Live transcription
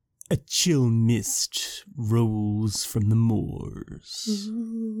A chill mist rolls from the moors.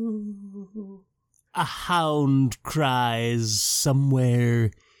 A hound cries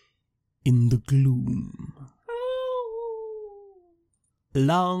somewhere in the gloom.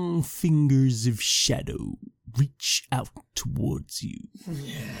 Long fingers of shadow reach out towards you.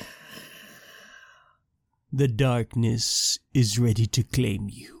 The darkness is ready to claim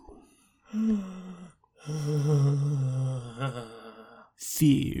you.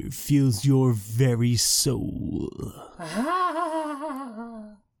 Fear fills your very soul.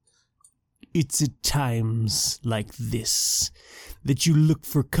 It's at times like this that you look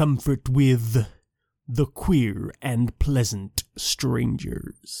for comfort with the queer and pleasant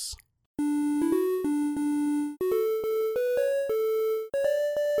strangers.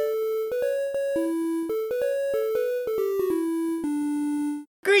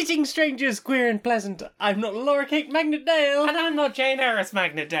 Greetings, strangers, queer and pleasant. I'm not Laura Kate Magnet-Dale. And I'm not Jane Harris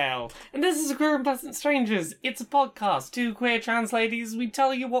Magnet-Dale. And this is Queer and Pleasant Strangers. It's a podcast, two queer trans ladies. We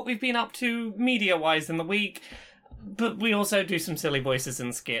tell you what we've been up to media-wise in the week, but we also do some silly voices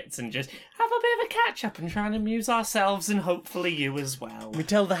and skits and just have a bit of a catch-up and try and amuse ourselves and hopefully you as well. We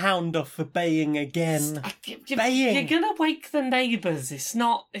tell the hound off for baying again. Baying. You're gonna wake the neighbours. It's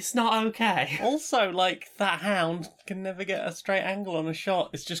not okay. Also, that hound can never get a straight angle on a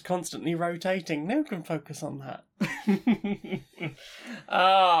shot. It's just constantly rotating. No one can focus on that.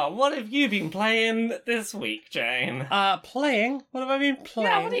 What have you been playing this week, Jane? Playing? What have I been playing?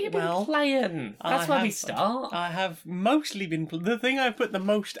 Yeah, what have you been playing? That's where we start. I have mostly been... The thing I've put the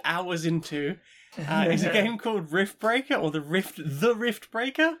most hours into is a game called Rift Breaker, or the Rift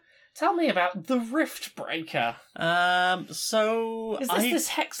Breaker. Tell me about the Rift Breaker. So... Is this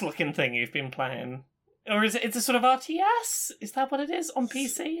hex-looking thing you've been playing? Or is it's a sort of RTS? Is that what it is on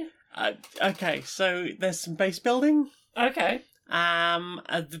PC? Okay, so there's some base building. Okay.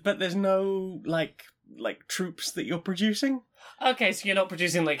 But there's no, like troops that you're producing. Okay, so you're not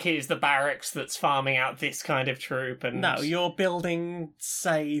producing, here's the barracks that's farming out this kind of troop, and... No, you're building,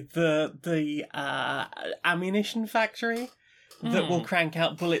 say, the ammunition factory that will crank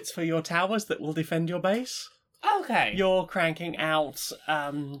out bullets for your towers that will defend your base. Okay. You're cranking out,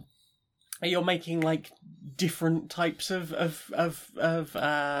 you're making, different types of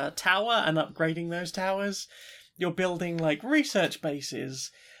tower and upgrading those towers. You're building, research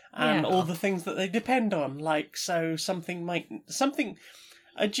bases and all the things that they depend on. A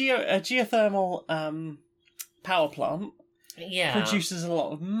geothermal power plant produces a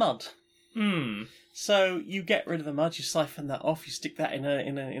lot of mud. So you get rid of the mud, you siphon that off, you stick that in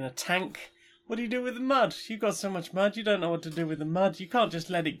a tank. What do you do with the mud? You've got so much mud, you don't know what to do with the mud. You can't just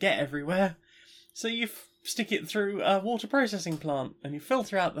let it get everywhere. So you stick it through a water processing plant, and you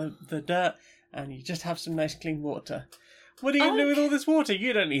filter out the dirt, and you just have some nice clean water. What are you going to do with all this water?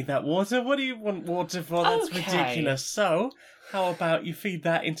 You don't need that water. What do you want water for? That's ridiculous. So, how about you feed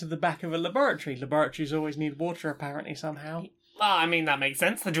that into the back of a laboratory? Laboratories always need water, apparently, somehow. Well, I mean, that makes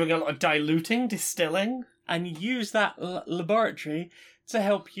sense. They're doing a lot of diluting, distilling. And you use that laboratory to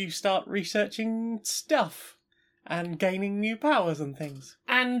help you start researching stuff and gaining new powers and things.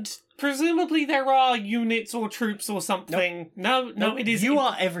 And presumably there are units or troops or something. Nope. No, it is... You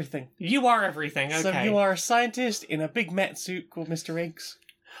are everything. You are everything, okay. So you are a scientist in a big Met suit called Mr. Eggs.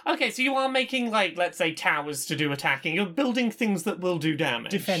 Okay, so you are making, let's say, towers to do attacking. You're building things that will do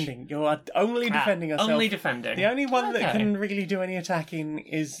damage. Defending. You are only defending yourself. Only defending. The only one that can really do any attacking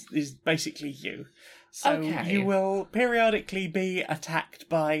is basically you. So you will periodically be attacked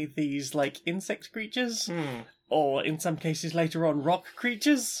by these, insect creatures. Or, in some cases later on, rock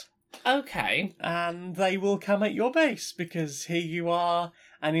creatures. Okay. And they will come at your base, because here you are,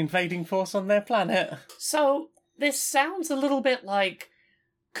 an invading force on their planet. So, this sounds a little bit like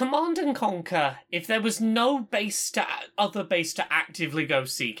Command and Conquer, if there was no other base to actively go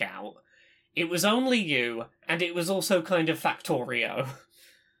seek out. It was only you, and it was also kind of Factorio.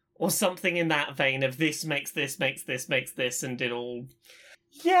 Or something in that vein of this makes this, makes this, makes this, and it all...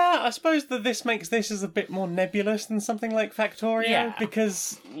 Yeah, I suppose that this makes this is a bit more nebulous than something like Factorio,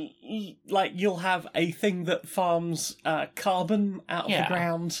 because, you'll have a thing that farms carbon out of the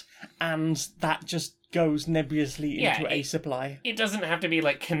ground, and that just goes nebulously into a supply. It doesn't have to be,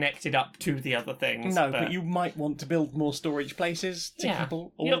 connected up to the other things. No, but you might want to build more storage places to keep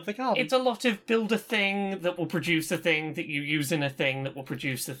all of the carbon. It's a lot of build a thing that will produce a thing that you use in a thing that will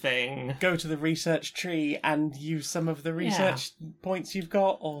produce a thing. Go to the research tree and use some of the research points you've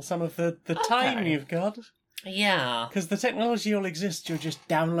got, or some of the time you've got. Yeah. Because the technology all exists, you're just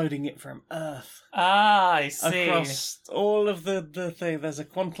downloading it from Earth. Ah, I see. Across all of the thing. There's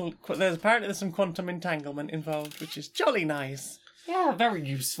apparently some quantum entanglement involved, which is jolly nice. Yeah, very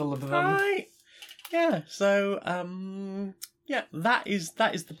useful of them. Right. Yeah, so, yeah, that is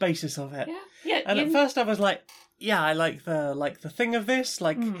the basis of it. Yeah. And at first I was like, yeah, I like the thing of this.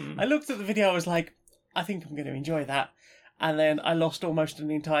 Like, I looked at the video, I was like, I think I'm going to enjoy that. And then I lost almost an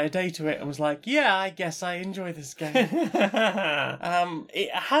entire day to it and was like, yeah, I guess I enjoy this game.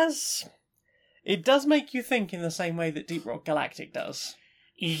 It does make you think in the same way that Deep Rock Galactic does.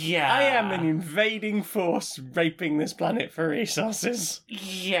 Yeah. I am an invading force raping this planet for resources.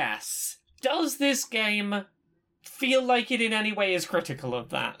 Yes. Does this game feel like it in any way is critical of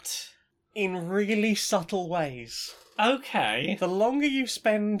that? In really subtle ways. Okay. The longer you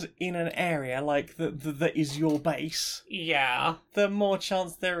spend in an area like that is your base, yeah, the more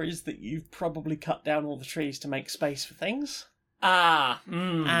chance there is that you've probably cut down all the trees to make space for things.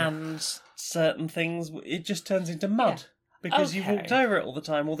 And certain things, it just turns into mud. Because you've walked over it all the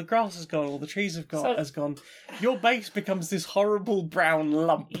time, all the grass has gone, all the trees has gone. Your base becomes this horrible brown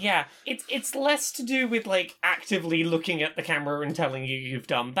lump. Yeah, it's less to do with, like, actively looking at the camera and telling you you've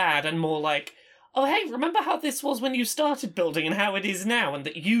done bad, and more like, oh, hey, remember how this was when you started building and how it is now, and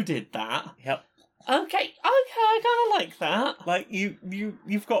that you did that? Yep. Okay, I kind of like that. Like,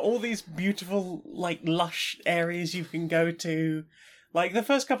 you've got all these beautiful, like, lush areas you can go to. Like, the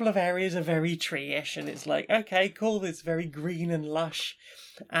first couple of areas are very tree-ish, and it's like, okay, cool, it's very green and lush.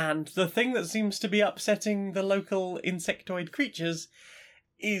 And the thing that seems to be upsetting the local insectoid creatures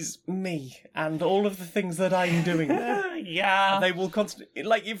is me, and all of the things that I'm doing there. Yeah. They will constantly...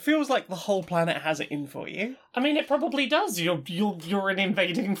 Like, it feels like the whole planet has it in for you. I mean, it probably does. You're an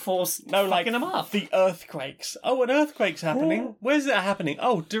invading force fucking them up. The earthquakes. Oh, an earthquake's happening. Ooh. Where's it happening?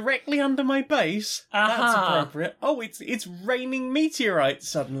 Oh, directly under my base? That's appropriate. Oh, it's raining meteorites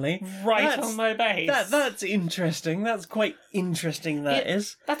suddenly. Right on my base. That's interesting. That's quite interesting, that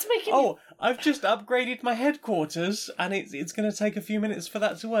is. That's making Oh, I've just upgraded my headquarters, and it's going to take a few minutes for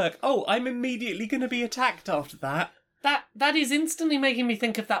that to work. Oh, I'm immediately going to be attacked after that. That is instantly making me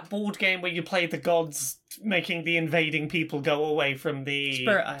think of that board game where you play the gods making the invading people go away from the...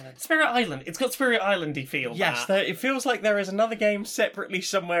 Spirit Island. Spirit Island. It's got Spirit Island-y feel. Yes, it feels like there is another game separately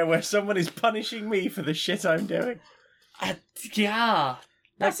somewhere where someone is punishing me for the shit I'm doing. Yeah.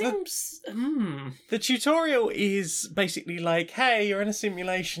 That Like seems... The tutorial is basically like, hey, you're in a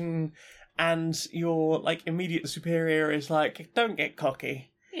simulation and your, like, immediate superior is like, don't get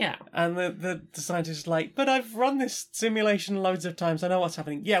cocky. Yeah. And the scientist is like, but I've run this simulation loads of times, I know what's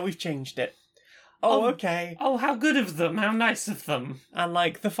happening. Yeah, we've changed it. Oh, okay. Oh, how good of them. How nice of them. And,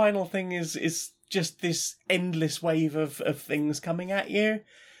 like, the final thing is just this endless wave of things coming at you.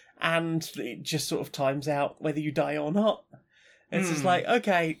 And it just sort of times out whether you die or not. It's just like,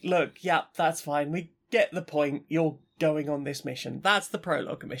 okay, look, yeah, that's fine. We get the point. You're going on this mission. That's the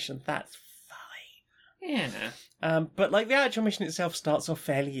prologue mission. That's fine. Yeah. But, like, the actual mission itself starts off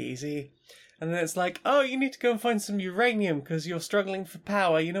fairly easy. And then it's like, oh, you need to go and find some uranium because you're struggling for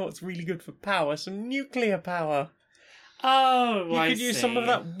power. You know what's really good for power? Some nuclear power. Oh, You could use some of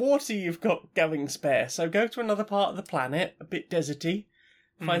that water you've got going spare. So go to another part of the planet, a bit deserty,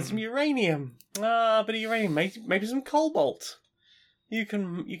 find some uranium. A bit of uranium, maybe some cobalt. You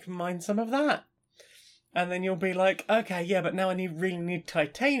can mine some of that. And then you'll be like, okay, yeah, but now I really need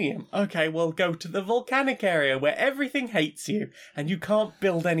titanium. Okay, well, go to the volcanic area where everything hates you and you can't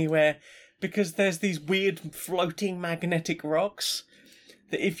build anywhere because there's these weird floating magnetic rocks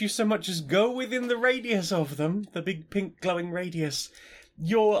that if you so much as go within the radius of them, the big pink glowing radius,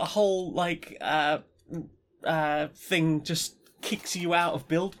 your whole, like, thing just kicks you out of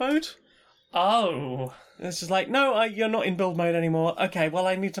build mode. Oh. It's just like, no, you're not in build mode anymore. Okay, well,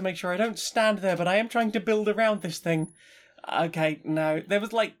 I need to make sure I don't stand there, but I am trying to build around this thing. Okay, no. There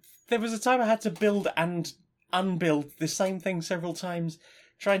was a time I had to build and unbuild the same thing several times,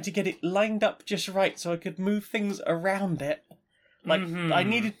 trying to get it lined up just right so I could move things around it. Like, I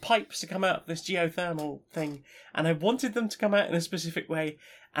needed pipes to come out of this geothermal thing, and I wanted them to come out in a specific way,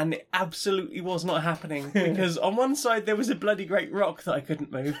 and it absolutely was not happening, because on one side there was a bloody great rock that I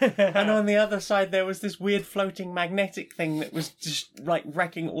couldn't move, and on the other side there was this weird floating magnetic thing that was just, like,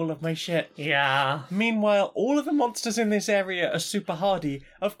 wrecking all of my shit. Yeah. Meanwhile, all of the monsters in this area are super hardy.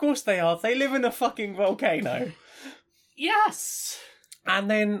 Of course they are. They live in a fucking volcano. Yes!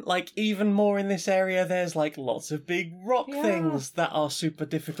 And then, like, even more in this area, there's, like, lots of big rock things that are super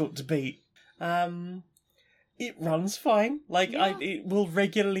difficult to beat. It runs fine. Like, it will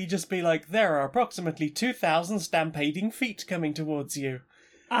regularly just be like, there are approximately 2,000 stampeding feet coming towards you.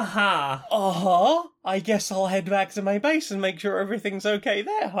 Uh-huh. I guess I'll head back to my base and make sure everything's okay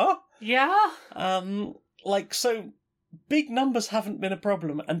there, huh? Yeah? Like, so, big numbers haven't been a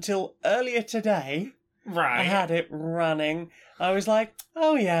problem until earlier today. Right. I had it running. I was like,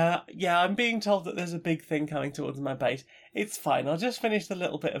 oh yeah, I'm being told that there's a big thing coming towards my base. It's fine, I'll just finish the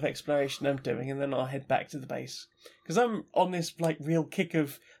little bit of exploration I'm doing and then I'll head back to the base. Because I'm on this, like, real kick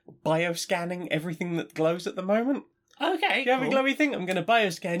of bioscanning everything that glows at the moment. Okay, Do you have a glowy thing? I'm going to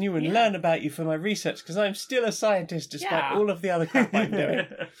bioscan you and learn about you for my research, because I'm still a scientist despite all of the other crap I'm doing.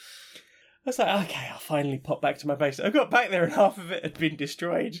 I was like, okay, I'll finally pop back to my base. I got back there and half of it had been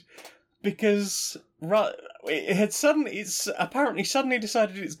destroyed. Because it's apparently suddenly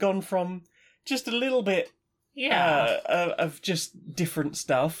decided it's gone from just a little bit of just different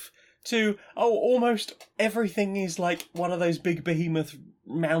stuff to, almost everything is like one of those big behemoth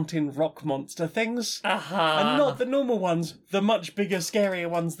mountain rock monster things. And not the normal ones, the much bigger, scarier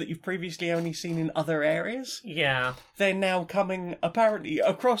ones that you've previously only seen in other areas. Yeah. They're now coming, apparently,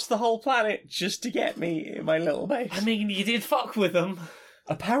 across the whole planet just to get me in my little base. I mean, you did fuck with them.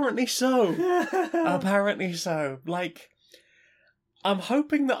 Apparently so. Apparently so. Like, I'm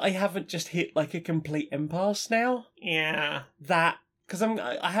hoping that I haven't just hit, like, a complete impasse now. Yeah. That... Because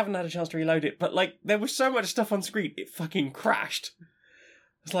I haven't had a chance to reload it, but, like, there was so much stuff on screen, it fucking crashed.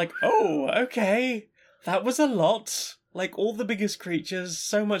 It's like, oh, okay, that was a lot. Like, all the biggest creatures,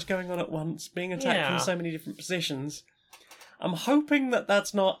 so much going on at once, being attacked from so many different positions. I'm hoping that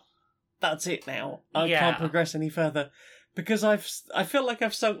that's it now. I can't progress any further. Because I feel like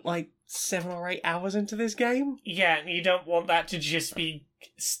I've sunk, like, 7 or 8 hours into this game. Yeah, and you don't want that to just be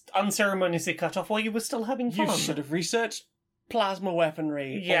unceremoniously cut off while you were still having fun. You should have researched plasma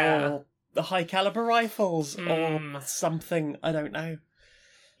weaponry, or the high caliber rifles, or something. I don't know.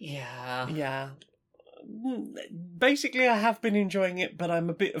 Yeah. Yeah. Basically, I have been enjoying it, but I'm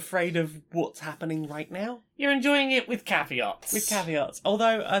a bit afraid of what's happening right now. You're enjoying it with caveats. With caveats.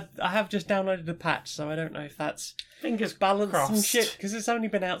 Although, I have just downloaded a patch, so I don't know if that's... Fingers balanced crossed. some shit, because it's only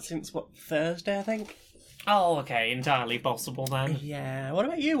been out since, Thursday, I think? Oh, okay, entirely possible then. Yeah. What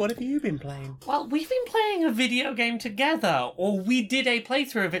about you? What have you been playing? Well, we've been playing a video game together, or we did a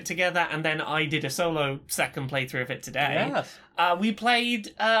playthrough of it together, and then I did a solo second playthrough of it today. Yes. We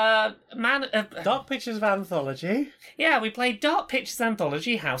played, Dark Pictures of Anthology. Yeah, we played Dark Pictures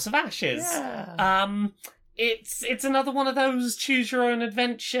Anthology House of Ashes. Yeah. It's another one of those choose your own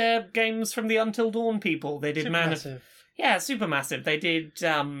adventure games from the Until Dawn people. They did Supermassive. They did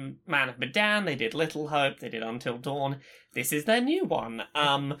Man of Medan, they did Little Hope, they did Until Dawn. This is their new one.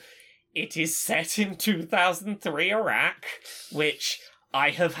 It is set in 2003 Iraq, which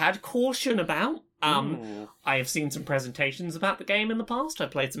I have had caution about. I have seen some presentations about the game in the past. I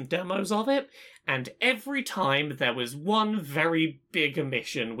played some demos of it, and every time there was one very big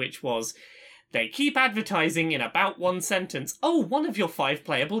omission, which was they keep advertising in about one sentence, oh, one of your 5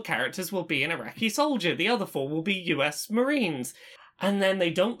 playable characters will be an Iraqi soldier, the other 4 will be US Marines. And then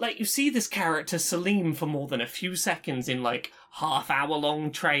they don't let you see this character, Salim, for more than a few seconds in, like,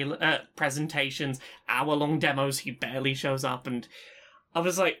 half-hour-long presentations, hour-long demos. He barely shows up, and I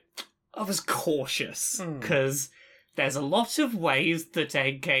was cautious, because there's a lot of ways that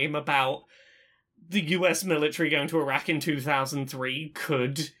a game about the US military going to Iraq in 2003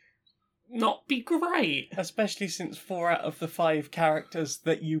 could not be great. Especially since 4 out of the 5 characters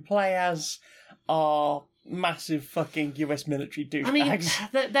that you play as are massive fucking US military douchebags. I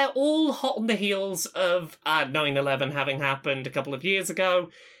mean, they're all hot on the heels of 9/11 having happened a couple of years ago.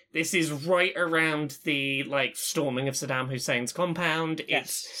 This is right around the, like, storming of Saddam Hussein's compound.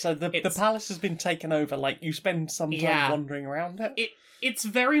 Yes, so the palace has been taken over. Like, you spend some time wandering around it. It's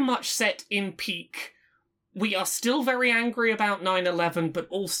very much set in peak. We are still very angry about 9/11, but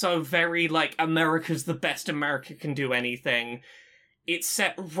also very, like, America's the best, America can do anything. It's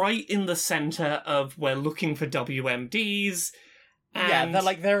set right in the centre of we're looking for WMDs. And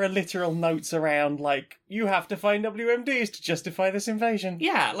there are literal notes around, like, you have to find WMDs to justify this invasion.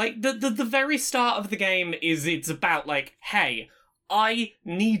 Yeah, like, the very start of the game it's about, like, hey, I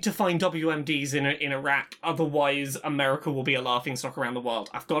need to find WMDs in Iraq, otherwise America will be a laughingstock around the world.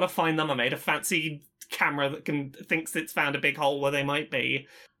 I've got to find them. I made a fancy camera that thinks it's found a big hole where they might be.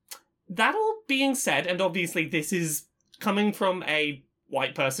 That all being said, and obviously this is coming from a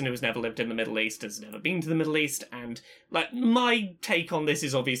white person who has never lived in the Middle East, has never been to the Middle East, and, like, my take on this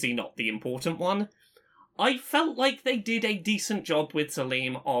is obviously not the important one. I felt like they did a decent job with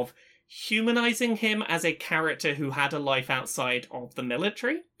Salim of humanizing him as a character who had a life outside of the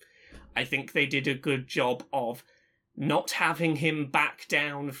military. I think they did a good job of not having him back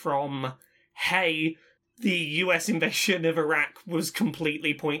down from, hey, the US invasion of Iraq was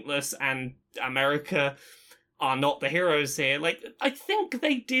completely pointless and America are not the heroes here. Like, I think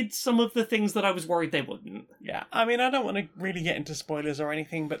they did some of the things that I was worried they wouldn't. Yeah, I mean, I don't want to really get into spoilers or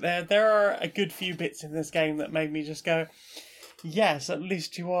anything, but there are a good few bits in this game that made me just go, yes, at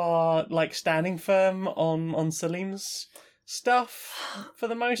least you are, like, standing firm on Salim's stuff, for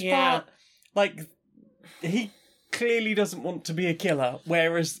the most part. Like, he clearly doesn't want to be a killer,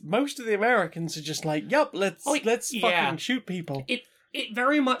 whereas most of the Americans are just like, yup, let's fucking shoot people. It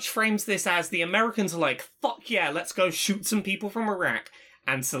very much frames this as the Americans are like, fuck yeah, let's go shoot some people from Iraq.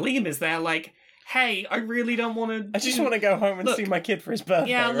 And Salim is there like, hey, I really don't want to... I just want to go home and see my kid for his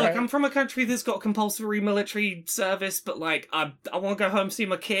birthday, yeah, look, right? I'm from a country that's got compulsory military service, but, like, I want to go home and see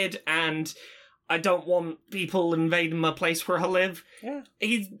my kid, and I don't want people invading my place where I live. Yeah.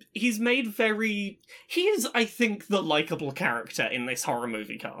 He's made very... He is, I think, the likeable character in this horror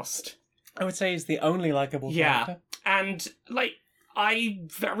movie cast. I would say he's the only likeable character. Yeah, and, like... I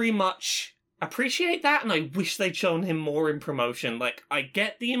very much appreciate that, and I wish they'd shown him more in promotion. Like, I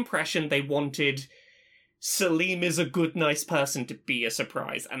get the impression they wanted Salim is a good, nice person to be a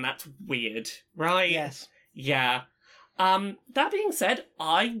surprise, and that's weird, right? Yes. Yeah. That being said,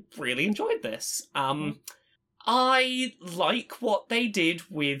 I really enjoyed this. I like what they did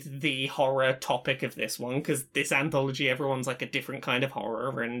with the horror topic of this one, because this anthology, everyone's like a different kind of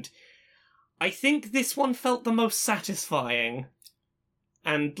horror, and I think this one felt the most satisfying.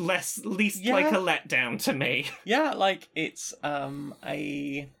 And least like a letdown to me. Yeah, like, it's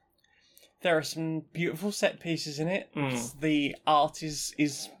there are some beautiful set pieces in it. The art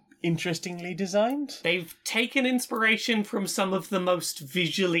is interestingly designed. They've taken inspiration from some of the most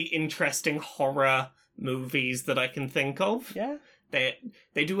visually interesting horror movies that I can think of. Yeah.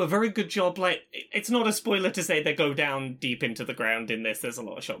 They do a very good job. Like, it's not a spoiler to say they go down deep into the ground in this. There's a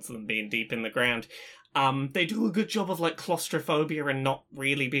lot of shots of them being deep in the ground. They do a good job of, like, claustrophobia and not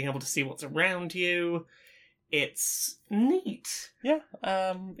really being able to see what's around you. It's neat. Yeah,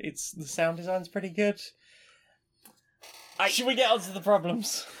 the sound design's pretty good. Should we get on to the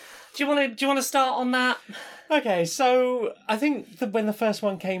problems? Do you want to start on that? Okay, so I think that when the first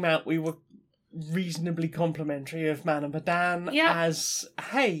one came out, we were reasonably complimentary of Man of Medan as,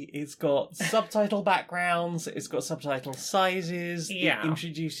 hey, it's got subtitle backgrounds, it's got subtitle sizes, it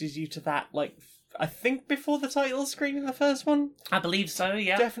introduces you to that, like, I think before the title screen in the first one? I believe so,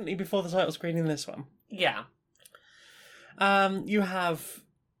 yeah. Definitely before the title screen in this one. Yeah. You have,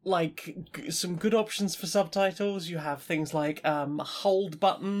 like, some good options for subtitles. You have things like hold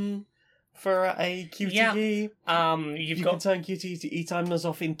button for a QTE. Yeah. You can turn QTE to E-timers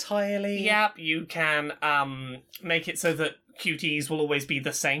off entirely. Yep, you can make it so that QTEs will always be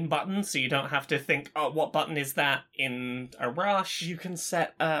the same button, so you don't have to think, oh, what button is that in a rush? You can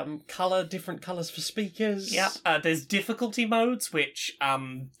set different colours for speakers. Yep, there's difficulty modes, which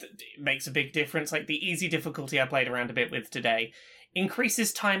makes a big difference. Like, the easy difficulty I played around a bit with today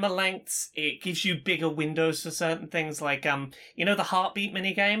increases timer lengths. It gives you bigger windows for certain things, like, the heartbeat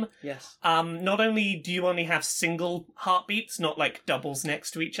minigame? Yes. Not only do you only have single heartbeats, not like doubles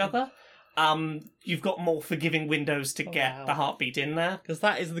next to each other, you've got more forgiving windows to get the heartbeat in there. Because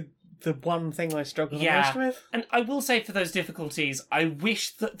that is the one thing I struggle the most with. And I will say for those difficulties, I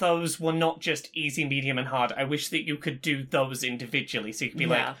wish that those were not just easy, medium, and hard. I wish that you could do those individually. So you could be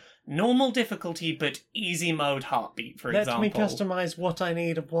like, normal difficulty, but easy mode heartbeat, for example. Let me customise what I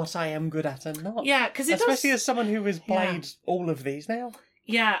need and what I am good at and not. Yeah, because especially as someone who has played all of these now.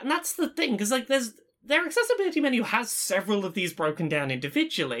 Yeah, and that's the thing, because like their accessibility menu has several of these broken down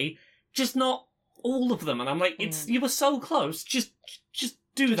individually, just not all of them. And I'm like, you were so close. Just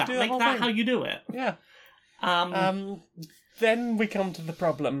do that. Make that how you do it. Yeah. Then we come to the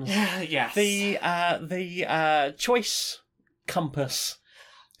problems. Yes. The choice compass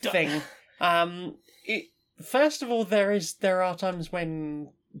thing. First of all, there are times when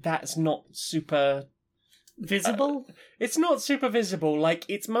that's not super visible. It's not super visible. Like,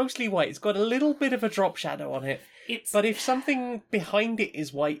 it's mostly white. It's got a little bit of a drop shadow on it. But if something behind it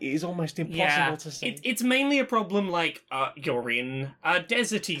is white, it is almost impossible to see. It's mainly a problem, like, you're in a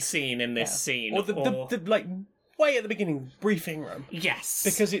deserty scene in this scene. Or the like, way at the beginning, briefing room. Yes.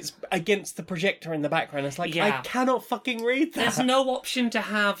 Because it's against the projector in the background. It's like, I cannot fucking read that. There's no option to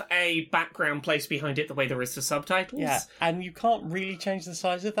have a background placed behind it the way there is for subtitles. Yeah, and you can't really change the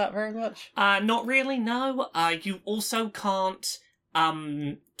size of that very much. Not really, no. You also can't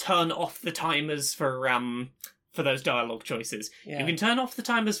turn off the timers for those dialogue choices. Yeah. You can turn off the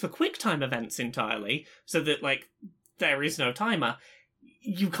timers for QuickTime events entirely, so that, like, there is no timer.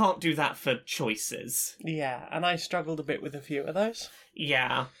 You can't do that for choices. Yeah, and I struggled a bit with a few of those.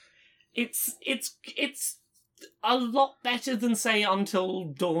 Yeah. It's a lot better than, say, Until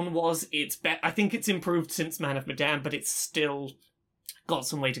Dawn was. I think it's improved since Man of Medan, but it's still got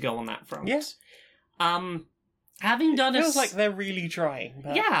some way to go on that front. Yes. Having done it feels like they're really trying.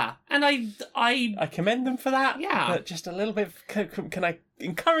 But yeah, and I commend them for that. Yeah. But just a little bit... Can I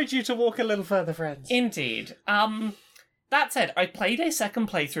encourage you to walk a little further, friends? Indeed. That said, I played a second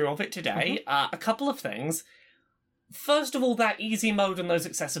playthrough of it today. A couple of things. First of all, that easy mode and those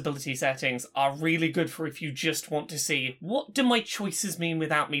accessibility settings are really good for if you just want to see what do my choices mean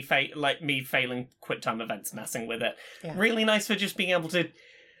without me failing quick time events messing with it. Yeah. Really nice for just being able to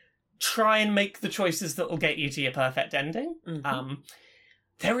try and make the choices that will get you to your perfect ending.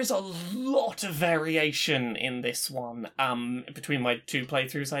 There is a lot of variation in this one between my 2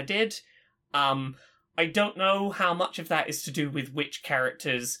 playthroughs I did. I don't know how much of that is to do with which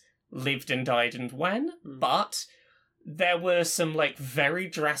characters lived and died and when, but there were some, very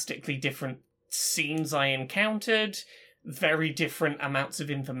drastically different scenes I encountered, very different amounts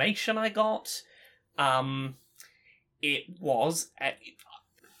of information I got. It was...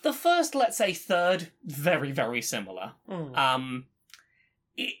 the first, let's say, third, very, very similar.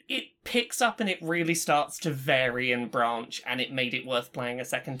 It picks up and it really starts to vary and branch, and it made it worth playing a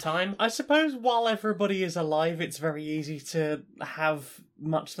second time. I suppose while everybody is alive, it's very easy to have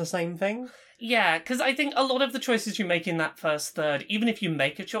much the same thing. Yeah, because I think a lot of the choices you make in that first third, even if you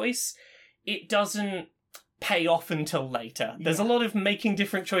make a choice, it doesn't pay off until later. There's a lot of making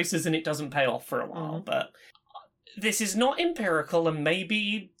different choices and it doesn't pay off for a while, but this is not empirical, and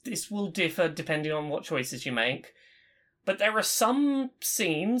maybe this will differ depending on what choices you make. But there are some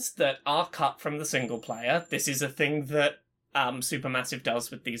scenes that are cut from the single player. This is a thing that Supermassive does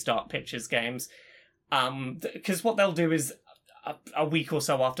with these Dark Pictures games. Because what they'll do is, a week or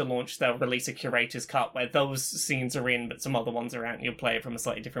so after launch, they'll release a curator's cut where those scenes are in, but some other ones are out, and you'll play it from a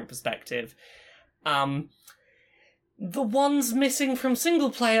slightly different perspective. The ones missing from single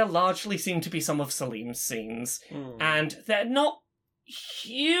player largely seem to be some of Salim's scenes. And they're not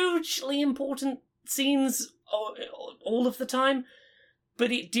hugely important scenes all of the time,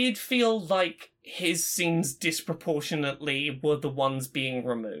 but it did feel like his scenes disproportionately were the ones being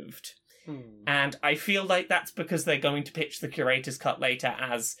removed. And I feel like that's because they're going to pitch the curator's cut later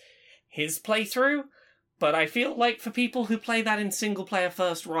as his playthrough, but I feel like for people who play that in single player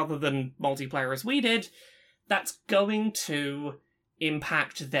first rather than multiplayer as we did, that's going to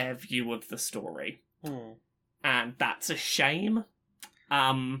impact their view of the story. And that's a shame.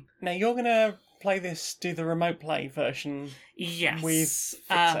 Now you're gonna do the remote play version with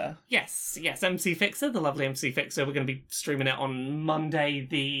Fixer. Yes, MC Fixer, the lovely MC Fixer. We're going to be streaming it on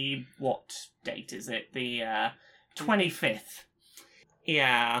Monday, what date is it? The 25th.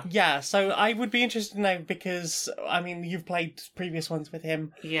 Yeah, so I would be interested to know, because, you've played previous ones with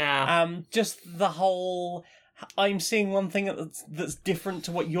him. Yeah. Just the whole... I'm seeing one thing that's different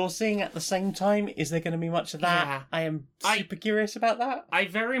to what you're seeing at the same time. Is there going to be much of that? Yeah. I am super curious about that. I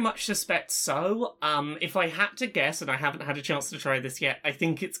very much suspect so. If I had to guess, and I haven't had a chance to try this yet, I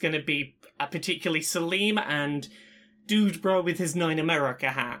think it's going to be particularly Salim and Dude Bro with his 9 America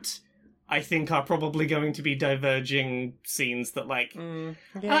hat. I think are probably going to be diverging scenes that,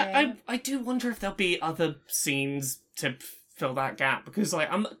 I do wonder if there'll be other scenes to fill that gap, because,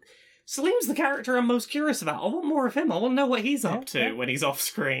 Salim's the character I'm most curious about. I want more of him. I want to know what he's up to when he's off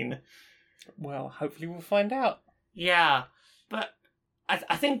screen. Well, hopefully we'll find out. Yeah, but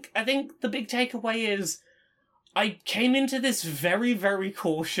I think the big takeaway is I came into this very, very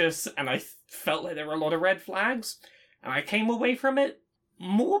cautious, and I felt like there were a lot of red flags, and I came away from it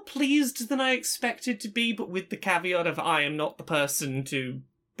more pleased than I expected to be, but with the caveat of I am not the person to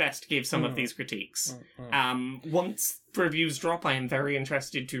best give some of these critiques. Once reviews drop, I am very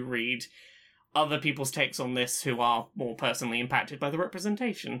interested to read other people's takes on this who are more personally impacted by the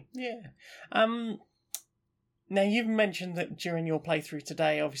representation. Yeah. Now, you've mentioned that during your playthrough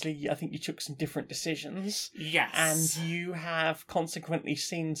today, obviously, I think you took some different decisions. Yes. And you have consequently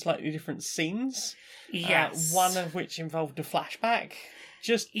seen slightly different scenes. Yes. One of which involved a flashback.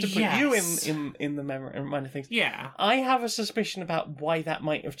 Just to put you in the memory and mind of things. Yeah. I have a suspicion about why that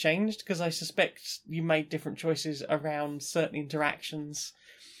might have changed, because I suspect you made different choices around certain interactions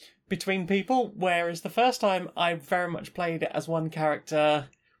between people, whereas the first time I very much played it as one character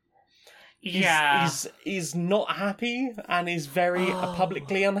is not happy and is very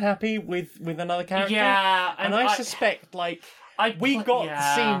publicly unhappy with another character. Yeah. And I suspect, we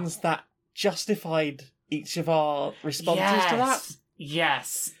got scenes that justified each of our responses to that.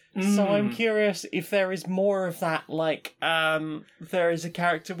 Yes. So I'm curious if there is more of that, there is a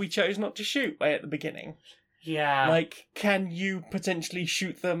character we chose not to shoot way at the beginning. Yeah. Can you potentially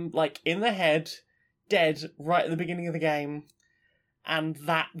shoot them, in the head, dead right at the beginning of the game, and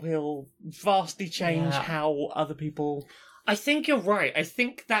that will vastly change how other people... I think you're right. I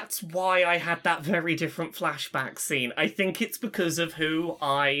think that's why I had that very different flashback scene. I think it's because of who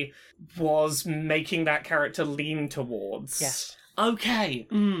I was making that character lean towards. Yes. Okay.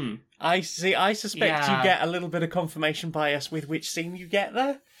 I suspect you get a little bit of confirmation bias with which scene you get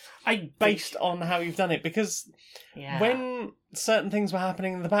there. Based on how you've done it, because when certain things were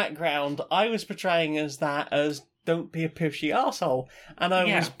happening in the background, I was portraying as don't be a pushy arsehole, and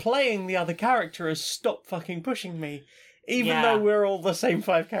I was playing the other character as stop fucking pushing me, even though we're all the same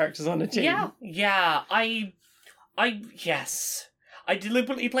 5 characters on a team. I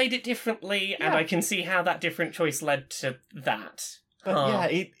deliberately played it differently, and I can see how that different choice led to that.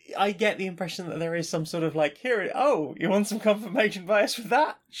 But I get the impression that there is some sort of you want some confirmation bias with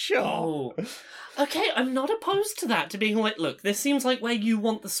that? Sure. Oh. Okay, I'm not opposed to that, to being like, look, this seems like where you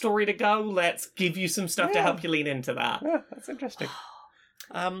want the story to go, let's give you some stuff to help you lean into that. Yeah, that's interesting.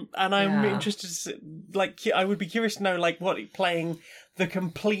 And I'm interested to, I would be curious to know, what, playing the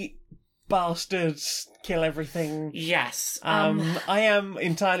complete bastards, kill everything. Yes. I am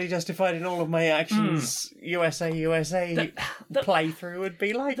entirely justified in all of my actions. USA playthrough would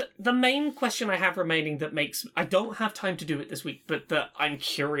be like. The main question I have remaining that makes... I don't have time to do it this week, but that I'm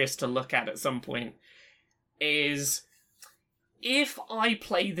curious to look at some point is if I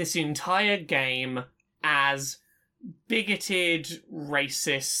play this entire game as bigoted,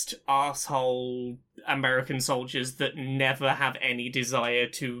 racist, arsehole American soldiers that never have any desire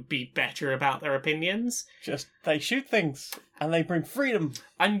to be better about their opinions. Just, they shoot things, and they bring freedom.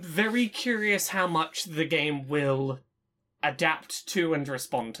 I'm very curious how much the game will adapt to and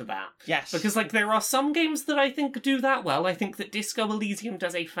respond to that. Yes. Because, there are some games that I think do that well. I think that Disco Elysium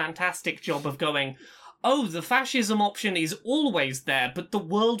does a fantastic job of going, oh, the fascism option is always there, but the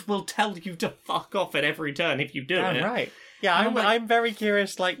world will tell you to fuck off at every turn if you do it. Right. Yeah, I'm very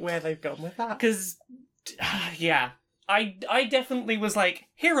curious, where they've gone with that. Because, I definitely was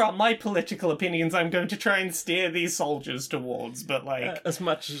here are my political opinions I'm going to try and steer these soldiers towards, but as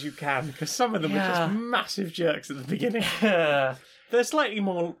much as you can, because some of them are just massive jerks at the beginning. They're slightly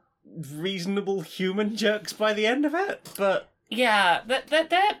more reasonable human jerks by the end of it, but... Yeah,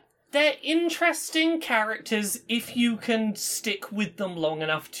 they're interesting characters if you can stick with them long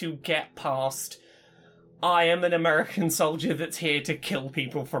enough to get past, I am an American soldier that's here to kill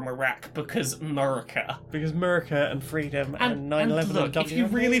people from Iraq because America. Because America and freedom and 9/11 and look, if you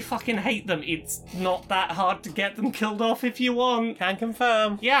really fucking hate them, it's not that hard to get them killed off if you want. Can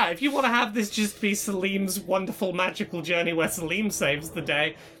confirm. Yeah, if you want to have this just be Salim's wonderful magical journey where Salim saves the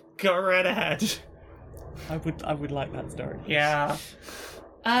day, go right ahead. I would like that story. Yeah.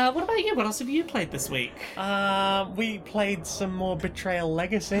 What about you? What else have you played this week? We played some more Betrayal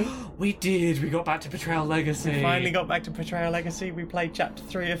Legacy. We did. We got back to Betrayal Legacy. We finally got back to Betrayal Legacy. We played Chapter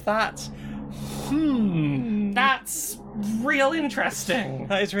 3 of that. That's real interesting.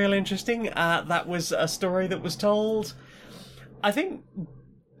 That is real interesting. That was a story that was told. I think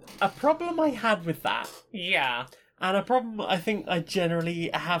a problem I had with that... Yeah. And a problem I think I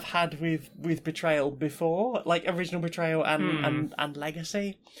generally have had with Betrayal before, original Betrayal and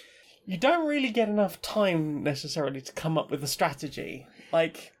Legacy. You don't really get enough time necessarily to come up with a strategy.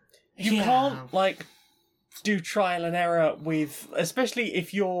 You can't, do trial and error with... Especially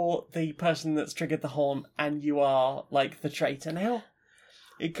if you're the person that's triggered the horn and you are, the traitor now.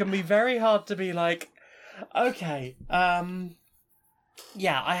 It can be very hard to be okay, I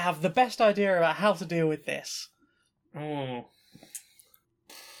have the best idea about how to deal with this. In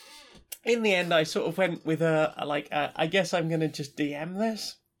the end, I sort of went with I guess I'm going to just DM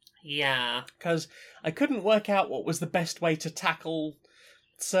this. Yeah. Because I couldn't work out what was the best way to tackle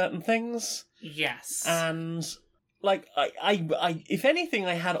certain things. Yes. And, I if anything,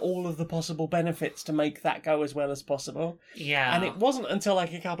 I had all of the possible benefits to make that go as well as possible. Yeah. And it wasn't until, a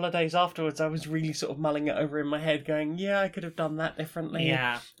couple of days afterwards I was really sort of mulling it over in my head going, yeah, I could have done that differently.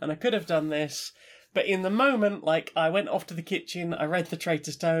 Yeah. And I could have done this. But in the moment, I went off to the kitchen, I read the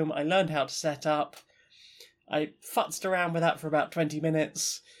Traitor's Tome, I learned how to set up, I futzed around with that for about 20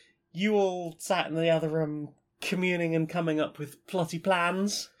 minutes. You all sat in the other room communing and coming up with plotty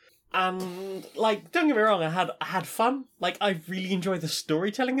plans. And, don't get me wrong, I had fun. I really enjoyed the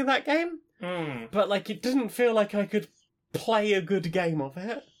storytelling of that game. But, it didn't feel like I could play a good game of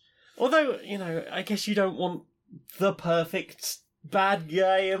it. Although, I guess you don't want the perfect... bad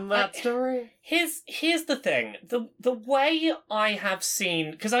guy in that story. Here's the thing. The way I have seen...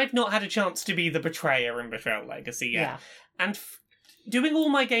 Because I've not had a chance to be the betrayer in Betrayal Legacy yet. Yeah. And doing all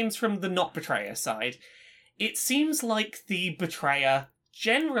my games from the not betrayer side, it seems like the betrayer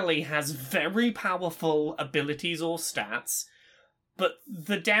generally has very powerful abilities or stats, but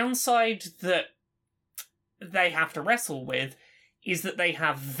the downside that they have to wrestle with is that they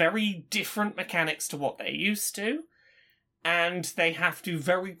have very different mechanics to what they're used to, and they have to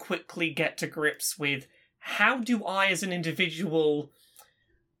very quickly get to grips with how do I as an individual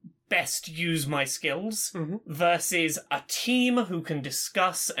best use my skills versus a team who can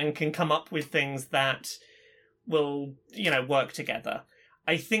discuss and can come up with things that will, work together.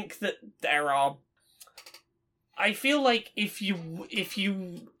 I think that I feel like if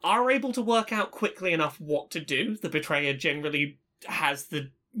you are able to work out quickly enough what to do, the Betrayer generally has the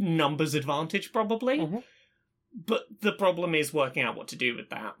numbers advantage, probably. But the problem is working out what to do with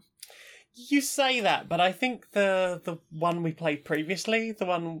that. You say that, but I think the one we played previously, the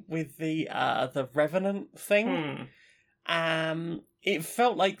one with the Revenant thing, it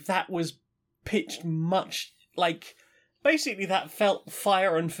felt like that was pitched much like basically that felt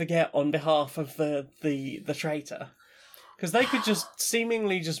fire and forget on behalf of the traitor, because they could just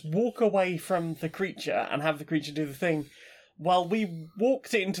seemingly just walk away from the creature and have the creature do the thing, while we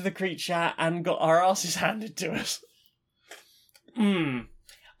walked into the creature and got our asses handed to us.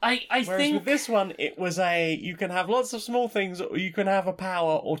 I Whereas think with this one, it was you can have lots of small things, or you can have a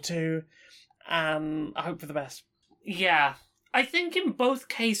power or two, and I hope for the best. Yeah. I think in both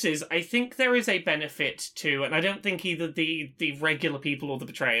cases, I think there is a benefit to, and I don't think either the regular people or the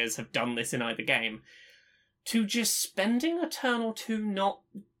Betrayers have done this in either game, to just spending a turn or two not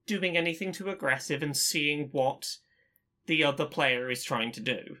doing anything too aggressive and seeing what the other player is trying to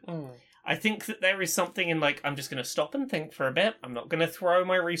do. I think that there is something in, I'm just going to stop and think for a bit. I'm not going to throw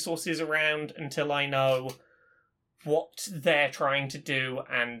my resources around until I know what they're trying to do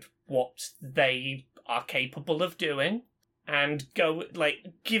and what they are capable of doing. And go,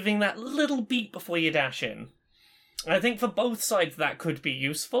 giving that little beat before you dash in. I think for both sides that could be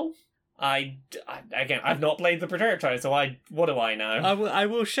useful. I've not played the Predator, so what do I know? I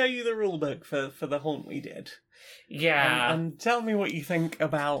will show you the rulebook for the haunt we did. Yeah. And tell me what you think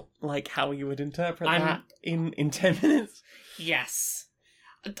about, how you would interpret that in 10 minutes. Yes.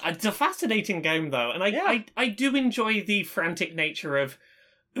 It's a fascinating game, though, and I do enjoy the frantic nature of,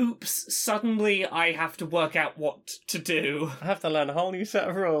 oops, suddenly I have to work out what to do. I have to learn a whole new set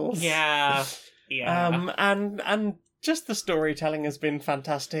of rules. Yeah. Yeah. And just the storytelling has been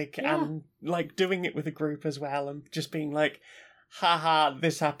fantastic, and, doing it with a group as well, and just being haha,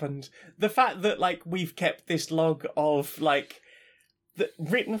 this happened. The fact that, we've kept this log of,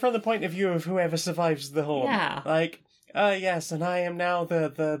 written from the point of view of whoever survives the haunt. Yeah. Yes, and I am now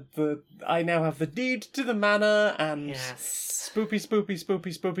I now have the deed to the manor, and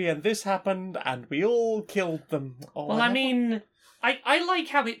spoopy, and this happened, and we all killed them. Well, I mean, I like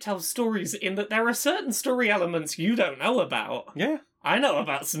how it tells stories in that there are certain story elements you don't know about. Yeah. I know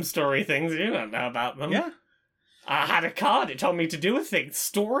about some story things, you don't know about them. Yeah. I had a card, it told me to do a thing.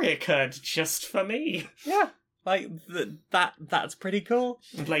 Story occurred just for me. Yeah. That's pretty cool.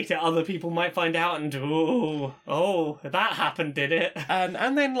 And later other people might find out and, oh, that happened, did it?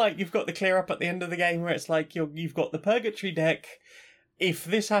 And then, you've got the clear up at the end of the game where it's you've got the Purgatory deck. If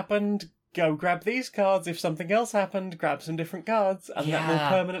this happened, go grab these cards. If something else happened, grab some different cards. And that will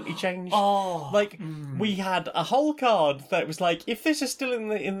permanently change. We had a whole card that was if this is still in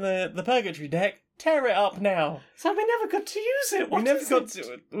the Purgatory deck, tear it up now. So we never got to use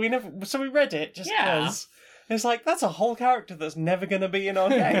it. So we read it just because. It's that's a whole character that's never going to be in our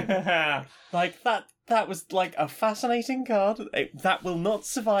game. That was a fascinating card that will not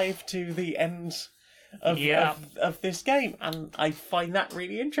survive to the end of this game, and I find that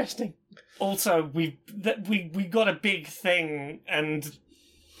really interesting. Also, we got a big thing, and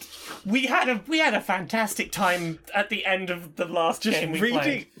we had a fantastic time at the end of the last game we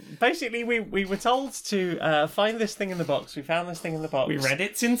played. Basically, we were told to find this thing in the box. We found this thing in the box. We read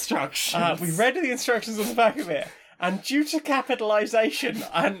its instructions. We read the instructions on the back of it. And due to capitalisation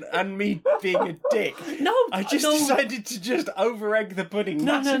and me being a dick, I decided to just over-egg the pudding.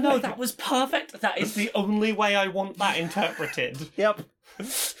 No, that was perfect. That is the only way I want that interpreted. Yep.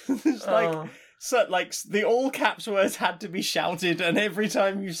 It's So, the all caps words had to be shouted, and every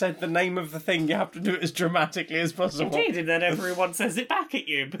time you said the name of the thing, you have to do it as dramatically as possible. Indeed, and then everyone says it back at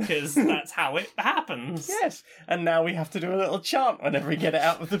you, because that's how it happens. Yes, and now we have to do a little chant whenever we get it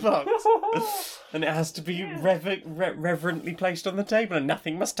out of the box. And it has to be reverently placed on the table, and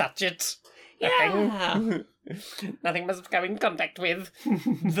nothing must touch it. Yeah. Nothing must come in contact with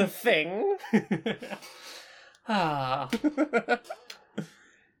the thing.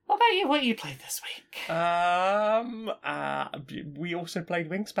 Well, there what you played this week? We also played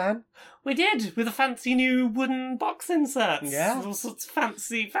Wingspan. We did, with a fancy new wooden box inserts. Yeah. All sorts of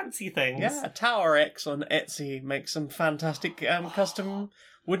fancy things. Yeah, Tower X on Etsy makes some fantastic custom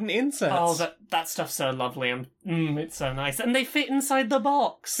wooden inserts. Oh, that stuff's so lovely. It's so nice. And they fit inside the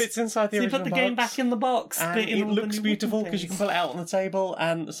box. Fits inside the original box. So you put the box, game back in the box. and it looks beautiful because you can pull it out on the table.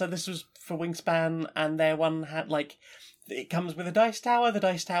 And so this was for Wingspan, and their one had, like, it comes with a dice tower. The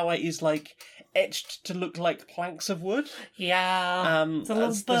dice tower is, like, etched to look like planks of wood. Yeah.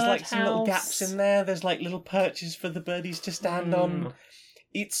 There's like some little gaps in there. There's like little perches for the birdies to stand on.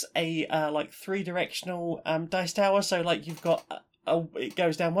 It's a like 3-directional dice tower. So like you've got it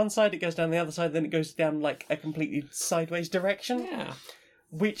goes down one side, it goes down the other side, then it goes down like a completely sideways direction. Yeah.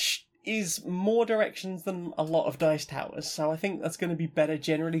 Which is more directions than a lot of dice towers. So I think that's going to be better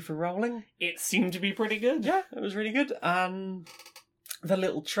generally for rolling. It seemed to be pretty good. Yeah, it was really good. The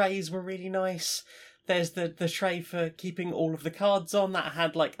little trays were really nice. There's the tray for keeping all of the cards on that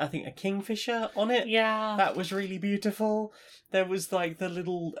had, like, I think a kingfisher on it. Yeah. That was really beautiful. There was, like, the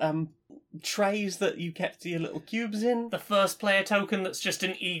little trays that you kept your little cubes in. The first player token that's just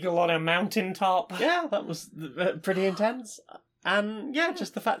an eagle on a mountaintop. Yeah, that was pretty intense. And, yeah,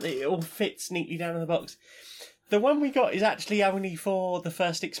 just the fact that it all fits neatly down in the box. The one we got is actually only for the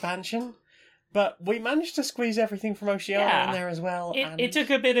first expansion. But we managed to squeeze everything from Oceania in there as well. It took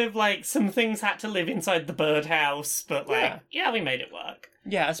a bit of, like, some things had to live inside the birdhouse, but, like, we made it work.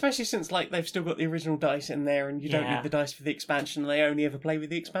 Yeah, especially since, like, they've still got the original dice in there and you don't need the dice for the expansion. They only ever play with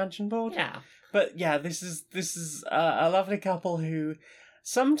the expansion board. Yeah. But, yeah, this is a lovely couple who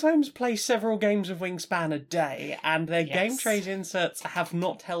sometimes play several games of Wingspan a day, and their game trays inserts have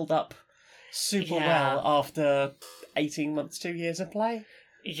not held up super well after 18 months, 2 years of play.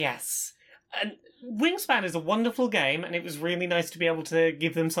 Yes. And Wingspan is a wonderful game, and it was really nice to be able to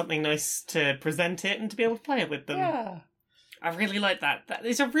give them something nice to present it and to be able to play it with them. Yeah. I really like that.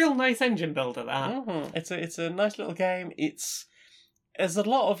 It's a real nice engine builder, that. Mm-hmm. It's a nice little game. There's a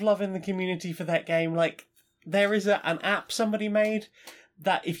lot of love in the community for that game. Like, there is an app somebody made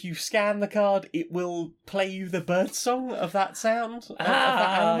that if you scan the card, it will play you the bird song of that sound. Of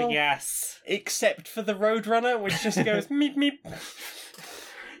that animal. Yes. Except for the Roadrunner, which just goes meep meep.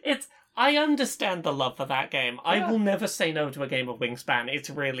 I understand the love for that game. Yeah. I will never say no to a game of Wingspan. It's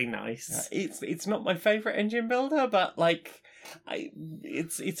really nice. It's not my favourite engine builder, but like,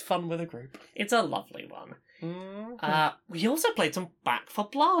 it's fun with a group. It's a lovely one. Mm-hmm. We also played some Back 4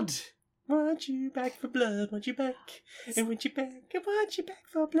 Blood. Want you back for blood? Want you back? And want you back? And want you back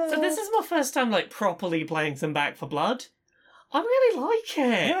for blood? So this is my first time like properly playing some Back 4 Blood. I really like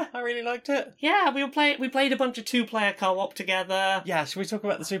it. Yeah, I really liked it. Yeah, we played a bunch of 2-player co-op together. Yeah, should we talk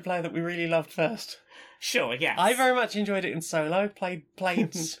about the 2-player that we really loved first? Sure, yes. I very much enjoyed it in solo. Played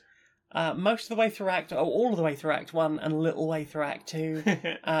most of the way through all of the way through Act 1 and a little way through Act 2.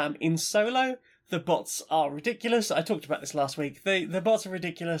 In solo, the bots are ridiculous. I talked about this last week. The bots are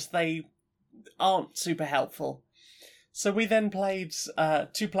ridiculous. They aren't super helpful. So we then played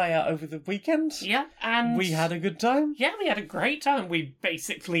 2-player over the weekend. Yeah, and we had a good time. Yeah, we had a great time. We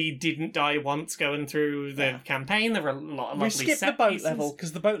basically didn't die once going through the campaign. There were a lot of lovely set pieces. We skipped the boat pieces. level,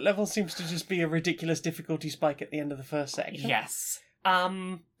 because the boat level seems to just be a ridiculous difficulty spike at the end of the first section. Yes.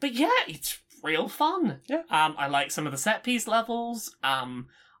 But yeah, it's real fun. Yeah. I like some of the set piece levels.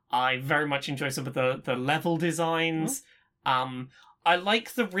 I very much enjoy some of the level designs. I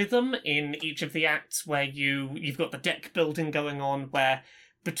like the rhythm in each of the acts where you've got the deck building going on, where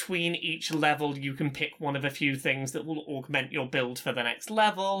between each level you can pick one of a few things that will augment your build for the next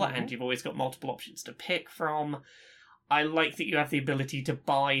level, and you've always got multiple options to pick from. I like that you have the ability to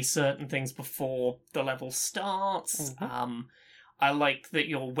buy certain things before the level starts. I like that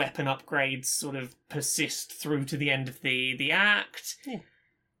your weapon upgrades sort of persist through to the end of the act.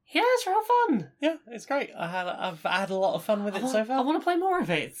 Yeah, it's real fun. Yeah, it's great. I've had a lot of fun with it so far. I want to play more of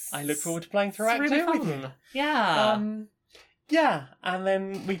it. I look forward to playing through Act 2 really with you. Yeah. Yeah, and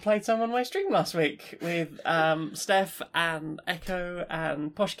then we played some on my stream last week with Steph and Echo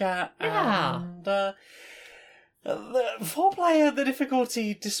and Poshcat. Yeah. And the 4-player, the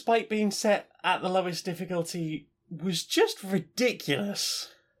difficulty, despite being set at the lowest difficulty, was just ridiculous.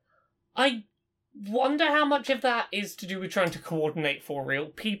 I wonder how much of that is to do with trying to coordinate 4 real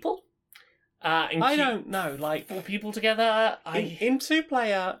people. I don't know. Like 4 people together. In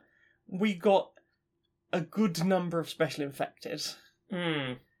 2-player, we got a good number of special infected.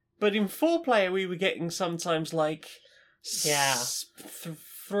 But in 4-player, we were getting sometimes like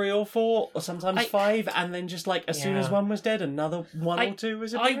 3 or 4, or sometimes 5, and then just like as soon as one was dead, another 1 or 2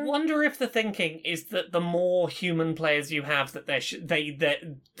 was appearing? I wonder if the thinking is that the more human players you have, that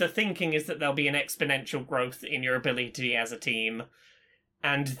the thinking is that there'll be an exponential growth in your ability as a team,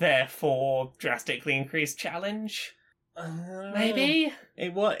 and therefore drastically increased challenge. Maybe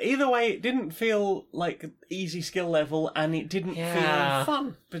either way. It didn't feel like easy skill level, and it didn't feel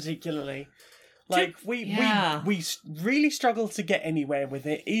fun particularly. Like we really struggled to get anywhere with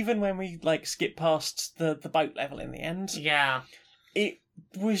it, even when we like skipped past the boat level in the end. Yeah, it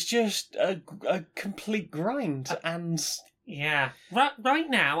was just a complete grind, and right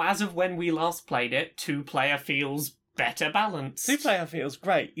now, as of when we last played it, 2-player feels better balanced. 2-player feels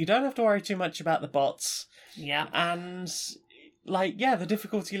great. You don't have to worry too much about the bots. Yeah. And, the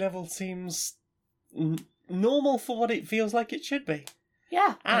difficulty level seems normal for what it feels like it should be.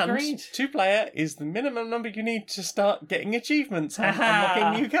 Yeah, and agreed. 2-player is the minimum number you need to start getting achievements and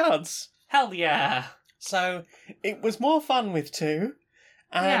unlocking new cards. Hell yeah. So, it was more fun with 2,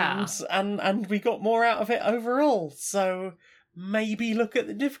 and we got more out of it overall, so maybe look at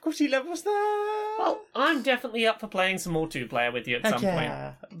the difficulty levels there. Well, I'm definitely up for playing some more 2-player with you at some point.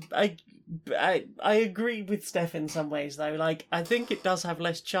 I agree with Steph in some ways, though. Like, I think it does have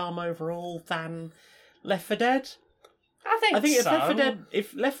less charm overall than Left 4 Dead. I think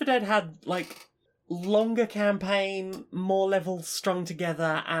if Left 4 Dead had, like, longer campaign, more levels strung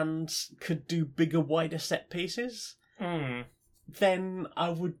together, and could do bigger, wider set pieces, then I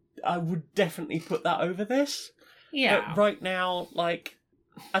would definitely put that over this. Yeah. But right now, like,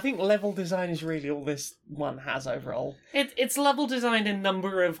 I think level design is really all this one has overall. It's level design and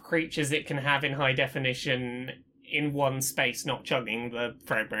number of creatures it can have in high definition in one space, not chugging the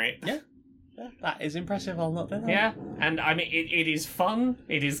frame rate. Yeah, that is impressive, I'll not deny. Yeah, and I mean, it is fun,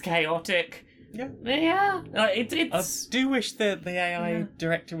 it is chaotic. Yeah. Yeah, it's... I do wish that the AI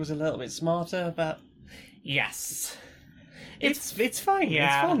director was a little bit smarter, but... Yes. It's fine,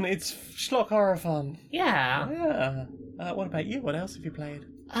 it's fun, it's schlock horror fun. Yeah. Yeah. What about you? What else have you played?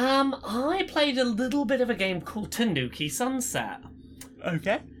 I played a little bit of a game called Tanuki Sunset.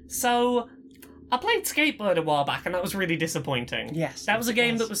 Okay. So, I played Skateboard a while back, and that was really disappointing. Yes. That was a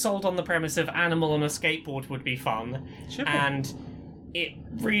game that was sold on the premise of Animal on a skateboard would be fun. Should be. And it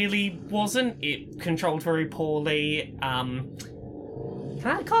really wasn't. It controlled very poorly. Can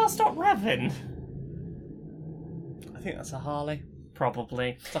that car stop revving? I think that's a Harley.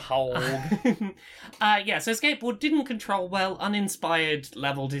 Probably. It's a hole. So Skateboard didn't control well, uninspired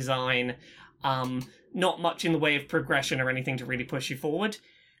level design, not much in the way of progression or anything to really push you forward.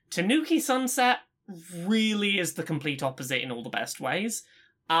 Tanuki Sunset really is the complete opposite in all the best ways.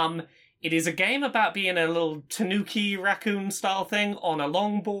 It is a game about being a little tanuki raccoon style thing on a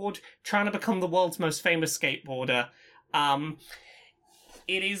longboard, trying to become the world's most famous skateboarder.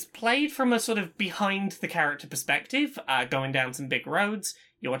 It is played from a sort of behind the character perspective, going down some big roads.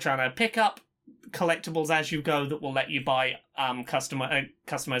 You're trying to pick up collectibles as you go that will let you buy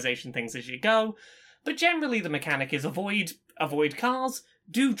customization things as you go. But generally the mechanic is avoid cars,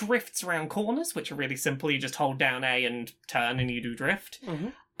 do drifts around corners, which are really simple. You just hold down A and turn and you do drift. Mm-hmm.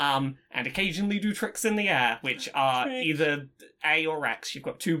 And occasionally do tricks in the air, which are either A or X. You've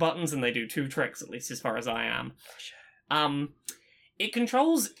got 2 buttons and they do 2 tricks, at least as far as I am. It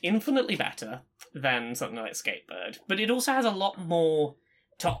controls infinitely better than something like Skatebird, but it also has a lot more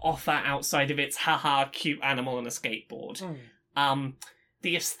to offer outside of its haha cute animal on a skateboard.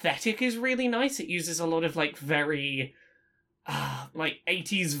 The aesthetic is really nice. It uses a lot of like very like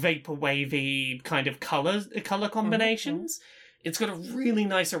 80s vaporwavy kind of color combinations. It's got a really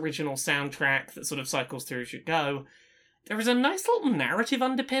nice original soundtrack that sort of cycles through as you go. There is a nice little narrative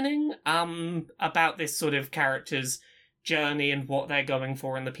underpinning about this sort of character's journey and what they're going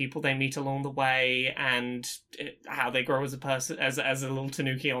for and the people they meet along the way and how they grow as a person, as a little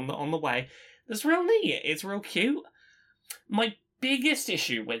tanuki on the way. That's real neat. It's real cute. My biggest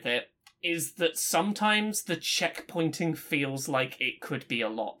issue with it is that sometimes the checkpointing feels like it could be a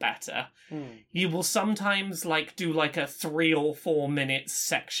lot better. You will sometimes like do like a 3 or 4 minute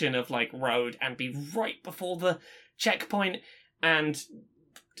section of like road and be right before the checkpoint and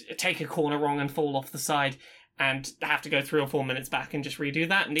take a corner wrong and fall off the side and have to go 3 or 4 minutes back and just redo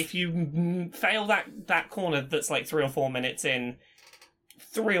that. And if you fail that corner that's like 3 or 4 minutes in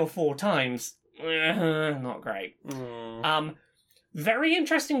 3 or 4 times, not great. Very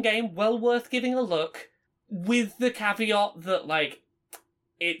interesting game, well worth giving a look, with the caveat that, like,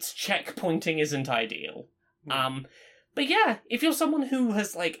 its checkpointing isn't ideal. But yeah, if you're someone who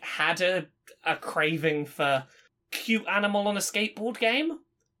has, like, had a craving for cute animal on a skateboard game,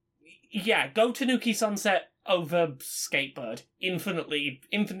 yeah, go Tanuki Sunset over Skatebird. Infinitely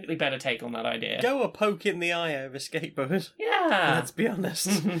better take on that idea. Go a poke in the eye over Skatebird. Yeah. Let's be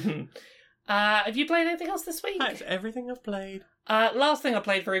honest. Have you played anything else this week? That's everything I've played. Last thing I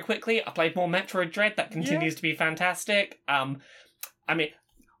played very quickly, I played more Metroid Dread. That continues to be fantastic. I mean,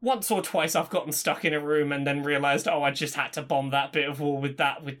 once or twice I've gotten stuck in a room and then realised, I just had to bomb that bit of wall with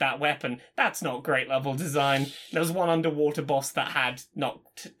that weapon. That's not great level design. There was one underwater boss that had not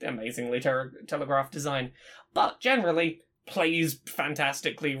amazingly telegraphed design. But generally, plays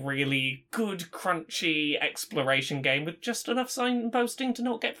fantastically, really good, crunchy exploration game with just enough signposting to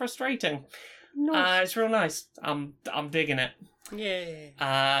not get frustrating. Nice. It's real nice. I'm digging it. Yeah.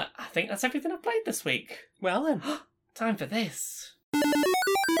 I think that's everything I've played this week. Well then. Time for this.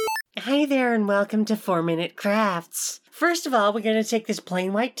 Hey there and welcome to 4 Minute Crafts. First of all, we're going to take this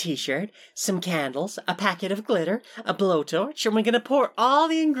plain white t-shirt, some candles, a packet of glitter, a blowtorch, and we're going to pour all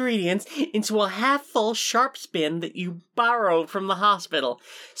the ingredients into a half-full sharp spin that you borrowed from the hospital.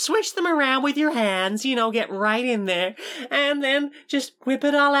 Swish them around with your hands, get right in there, and then just whip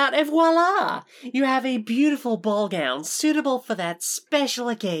it all out and voila! You have a beautiful ball gown suitable for that special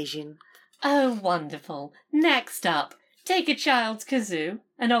occasion. Oh, wonderful. Next up, take a child's kazoo,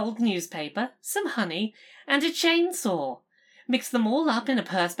 an old newspaper, some honey, and a chainsaw. Mix them all up in a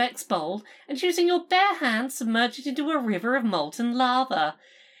Perspex bowl, and using your bare hands submerge it into a river of molten lava.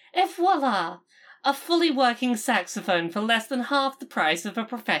 Et voila! A fully working saxophone for less than half the price of a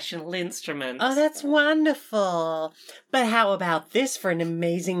professional instrument. Oh, that's wonderful. But how about this for an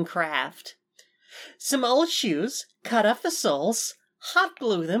amazing craft? Some old shoes, cut off the soles, hot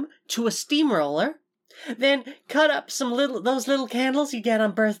glue them to a steamroller, then cut up those little candles you get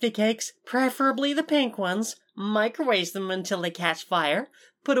on birthday cakes, preferably the pink ones, microwave them until they catch fire,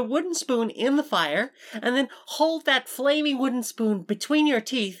 put a wooden spoon in the fire, and then hold that flaming wooden spoon between your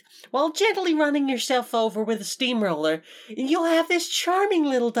teeth while gently running yourself over with a steamroller, and you'll have this charming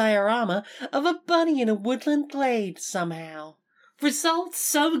little diorama of a bunny in a woodland glade somehow. Results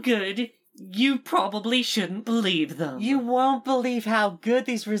so good, you probably shouldn't believe them. You won't believe how good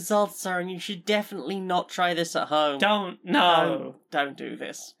these results are, and you should definitely not try this at home. Don't do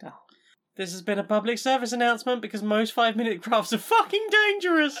this. No. This has been a public service announcement because most 5-minute crafts are fucking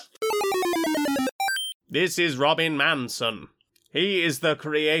dangerous. This is Robin Manson. He is the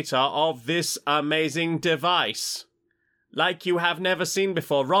creator of this amazing device. Like you have never seen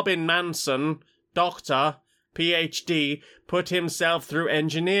before, Robin Manson, doctor, PhD, put himself through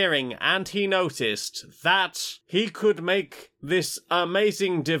engineering, and he noticed that he could make this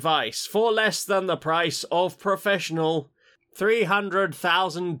amazing device for less than the price of professional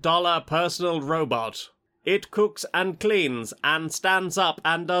 $300,000 personal robot. It cooks and cleans and stands up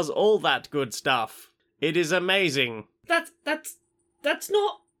and does all that good stuff. It is amazing. That's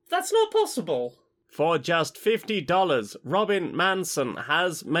not possible. For just $50, Robin Manson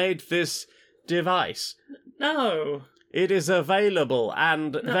has made this device. No. It is available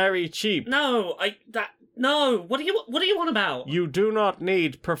and very cheap. No. What do you want about? You do not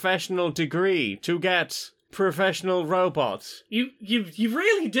need professional degree to get professional robot. You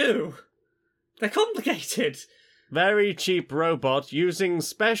really do. They're complicated. Very cheap robot using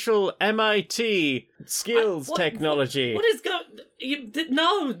special MIT skills technology. What is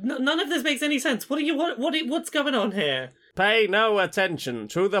No, none of this makes any sense. What's going on here? Pay no attention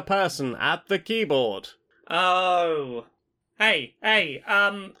to the person at the keyboard. Oh. Hey,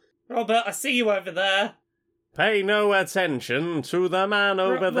 Robert, I see you over there. Pay no attention to the man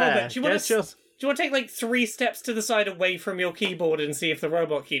over there. Robert, do you want to take 3 steps to the side away from your keyboard and see if the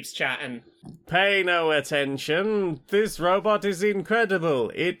robot keeps chatting? Pay no attention. This robot is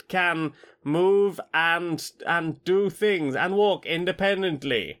incredible. It can move and do things and walk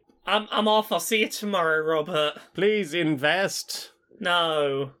independently. I'm off. I'll see you tomorrow, Robert. Please invest.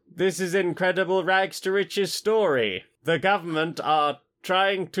 No. This is incredible rags to riches story. The government are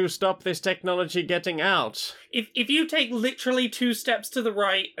trying to stop this technology getting out. If you take literally 2 steps to the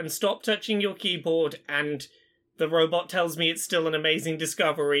right and stop touching your keyboard and the robot tells me it's still an amazing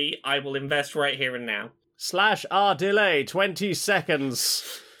discovery, I will invest right here and now. /R delay 20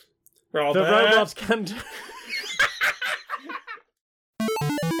 seconds. Robert. The robot can do...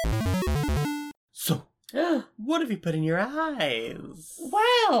 So, what have you put in your eyes?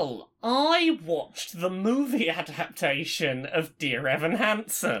 Well, I watched the movie adaptation of Dear Evan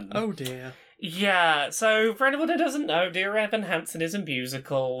Hansen. Oh dear. Yeah, so for anyone who doesn't know, Dear Evan Hansen is a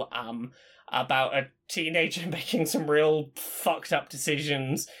musical about a teenager making some real fucked up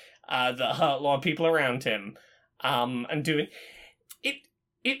decisions that hurt a lot of people around him. And doing...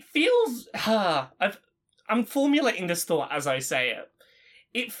 It feels... I'm formulating this thought as I say it.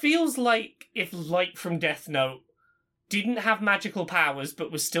 It feels like if Light from Death Note didn't have magical powers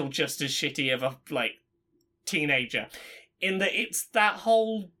but was still just as shitty of a, teenager. In that it's that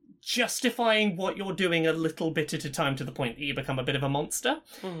whole justifying what you're doing a little bit at a time to the point that you become a bit of a monster.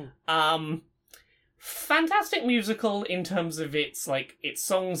 Fantastic musical in terms of its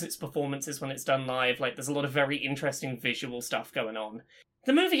songs, its performances when it's done live. There's a lot of very interesting visual stuff going on.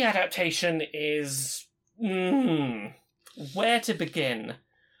 The movie adaptation is... where to begin?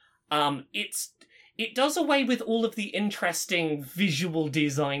 It does away with all of the interesting visual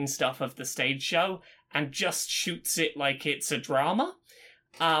design stuff of the stage show and just shoots it like it's a drama.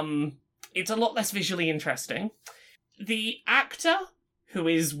 It's a lot less visually interesting. The actor, who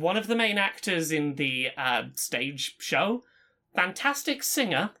is one of the main actors in the stage show, fantastic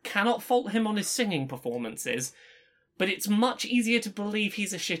singer, cannot fault him on his singing performances, but it's much easier to believe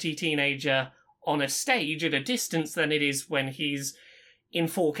he's a shitty teenager on a stage at a distance than it is when he's in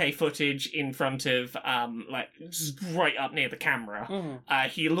 4K footage in front of, just right up near the camera.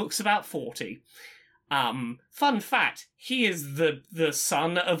 He looks about 40. Fun fact, he is the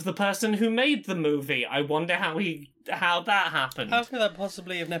son of the person who made the movie. I wonder how that happened. How could that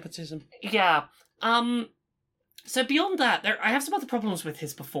possibly have nepotism? Yeah. So beyond that, I have some other problems with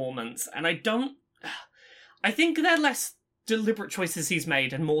his performance, and I think they're less deliberate choices he's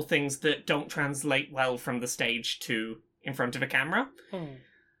made and more things that don't translate well from the stage to in front of a camera.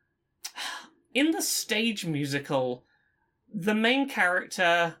 In the stage musical, the main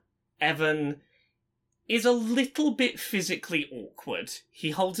character, Evan, is a little bit physically awkward.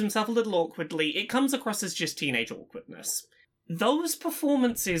 He holds himself a little awkwardly. It comes across as just teenage awkwardness. Those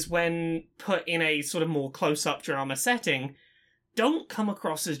performances, when put in a sort of more close-up drama setting, don't come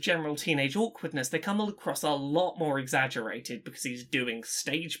across as general teenage awkwardness. They come across a lot more exaggerated because he's doing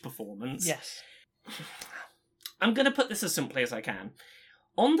stage performance. Yes. I'm going to put this as simply as I can.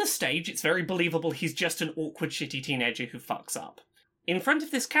 On the stage, it's very believable he's just an awkward, shitty teenager who fucks up. In front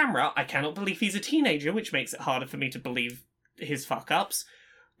of this camera, I cannot believe he's a teenager, which makes it harder for me to believe his fuck-ups.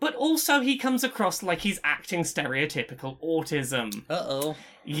 But also he comes across like he's acting stereotypical autism. Uh-oh.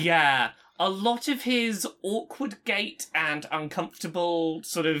 Yeah. A lot of his awkward gait and uncomfortable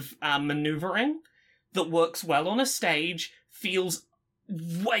sort of maneuvering that works well on a stage feels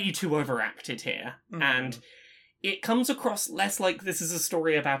way too overacted here. And it comes across less like this is a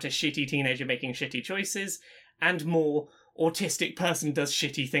story about a shitty teenager making shitty choices, and more autistic person does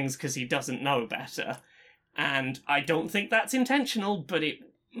shitty things because he doesn't know better. And I don't think that's intentional, but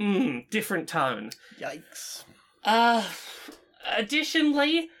different tone. Yikes.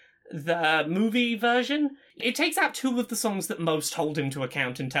 Additionally, the movie version, it takes out two of the songs that most hold him to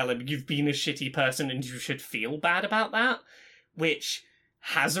account and tell him you've been a shitty person and you should feel bad about that, which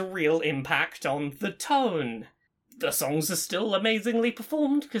has a real impact on the tone. The songs are still amazingly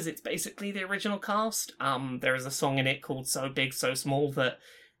performed because it's basically the original cast. There is a song in it called So Big, So Small that,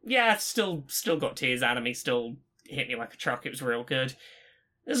 still got tears out of me, still hit me like a truck. It was real good.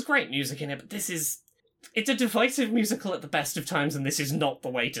 There's great music in it, but it's a divisive musical at the best of times, and this is not the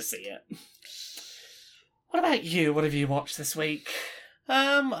way to see it. What about you? What have you watched this week?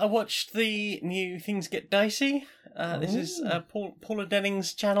 I watched the new Things Get Dicey. This is Paula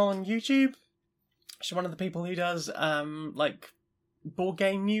Denning's channel on YouTube. She's one of the people who does board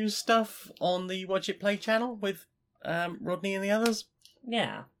game news stuff on the Watch It Play channel with Rodney and the others.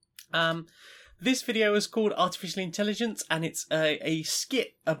 Yeah. This video is called Artificial Intelligence, and it's a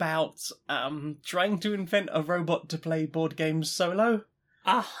skit about trying to invent a robot to play board games solo.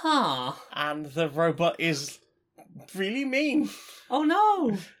 Aha! And the robot is really mean. Oh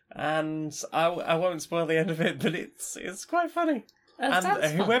no! And I won't spoil the end of it, but it's quite funny. And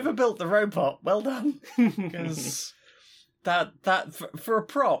whoever built the robot, well done. Because that for a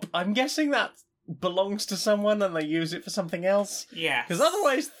prop, I'm guessing that belongs to someone and they use it for something else. Yeah. Because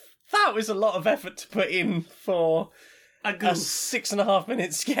otherwise, that was a lot of effort to put in for a 6.5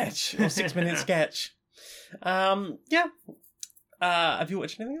 minute sketch or 6 minute sketch. Have you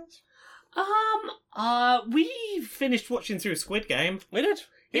watched anything else? We finished watching through Squid Game. We did.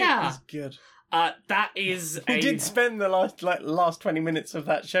 Yeah. It was good. That is We did spend the last 20 minutes of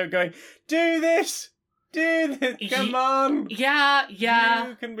that show going, do this, come on. Yeah.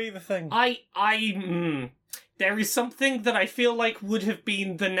 You can be the thing. There is something that I feel like would have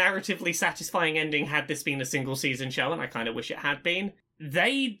been the narratively satisfying ending had this been a single season show, and I kind of wish it had been.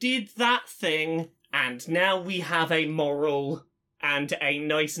 They did that thing, and now we have a moral and a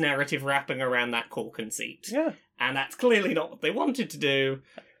nice narrative wrapping around that core conceit. Yeah. And that's clearly not what they wanted to do.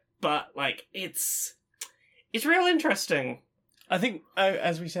 But, it's real interesting. I think,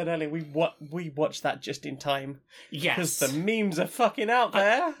 as we said earlier, we watched that just in time. Yes. Because the memes are fucking out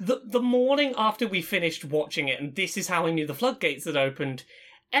there. The morning after we finished watching it, and this is how I knew the floodgates had opened,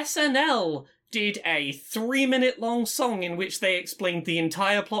 SNL did a 3-minute long song in which they explained the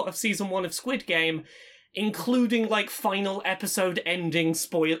entire plot of season 1 of Squid Game, including, like, final episode ending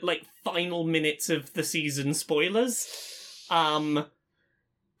final minutes of the season spoilers.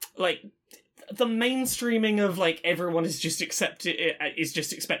 Like, the mainstreaming of, like, everyone is just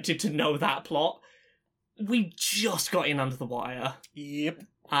expected to know that plot. We just got in under the wire. Yep.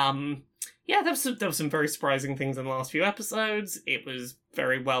 Yeah, there was some very surprising things in the last few episodes. It was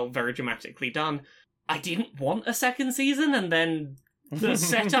very dramatically done. I didn't want a second season, and then the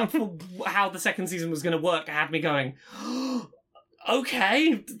setup for how the second season was going to work had me going,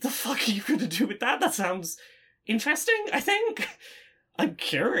 okay, the fuck are you going to do with that? That sounds interesting, I think. I'm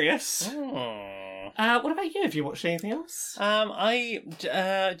curious. Oh. What about you? Have you watched anything else? Do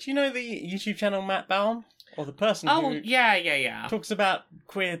you know the YouTube channel Matt Baum? Or the person who yeah. talks about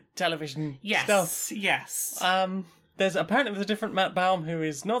queer television stuff? Yes. There's a different Matt Baum who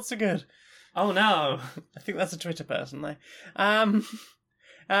is not so good. Oh no. I think that's a Twitter person though.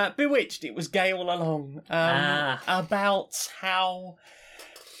 Bewitched, it was gay all along. About how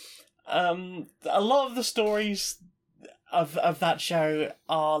a lot of the stories of that show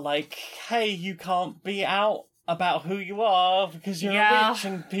are like, hey, you can't be out about who you are because you're a witch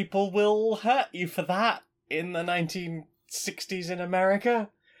and people will hurt you for that in the 1960s in America.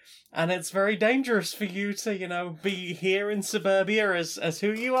 And it's very dangerous for you to, be here in suburbia as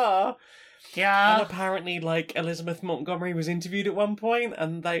who you are. Yeah. And apparently, like, Elizabeth Montgomery was interviewed at one point,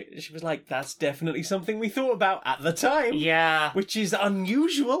 and she was like, that's definitely something we thought about at the time. Yeah. Which is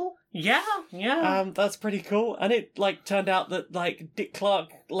unusual. Yeah. That's pretty cool. And it, turned out that, Dick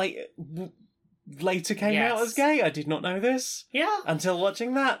Clark later came out as gay. I did not know this. Yeah. Until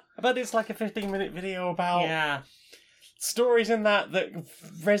watching that. But it's like a 15-minute video about stories in that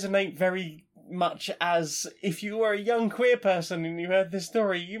resonate very much as if you were a young queer person and you heard this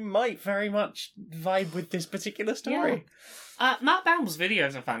story, you might very much vibe with this particular story. Yeah. Matt Baum's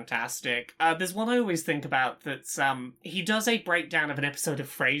videos are fantastic. There's one I always think about that's he does a breakdown of an episode of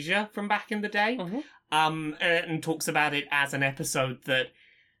Frasier from back in the day, and talks about it as an episode that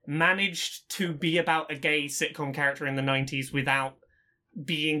managed to be about a gay sitcom character in the 90s without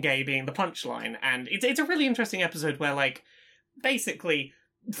being gay being the punchline. And it's a really interesting episode where, basically,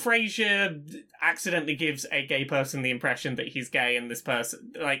 Frasier accidentally gives a gay person the impression that he's gay, and this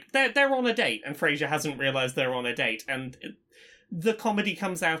person, they're on a date, and Frasier hasn't realised they're on a date, and the comedy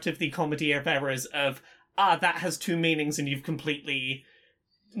comes out of the comedy of errors of, that has two meanings and you've completely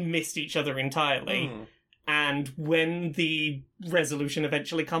missed each other entirely. And when the resolution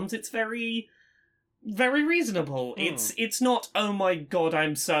eventually comes, it's very, very reasonable. It's not, oh my god,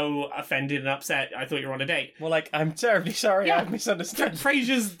 I'm so offended and upset, I thought you were on a date. Well, I'm terribly sorry, I've misunderstood.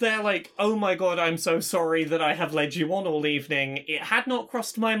 Frasier's there oh my god, I'm so sorry that I have led you on all evening. It had not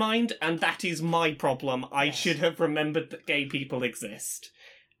crossed my mind, and that is my problem. I should have remembered that gay people exist.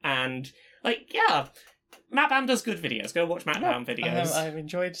 And, Matt Baum does good videos. Go watch Matt Baum videos. I've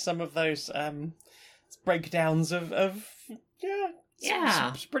enjoyed some of those breakdowns of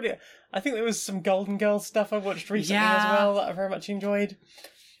it's pretty. I think there was some Golden Girls stuff I watched recently as well that I very much enjoyed.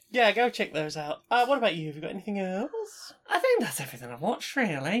 Yeah, go check those out. What about you? Have you got anything else? I think that's everything I've watched,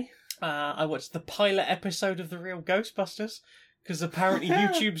 really. I watched the pilot episode of The Real Ghostbusters, because apparently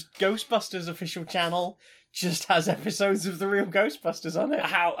YouTube's Ghostbusters official channel just has episodes of The Real Ghostbusters on it.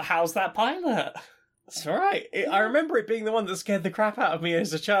 How's that pilot? It's alright. I remember it being the one that scared the crap out of me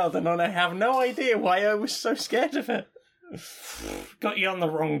as a child, and I have no idea why I was so scared of it. Got you on the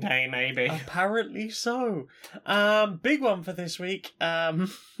wrong day, maybe. Apparently so. Big one for this week.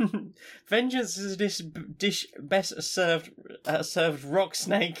 Vengeance is a dish best served rock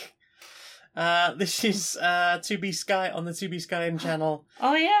snake. This is To Be Sky on the To Be Sky channel.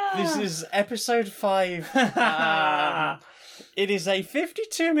 Oh yeah. This is episode 5. It is a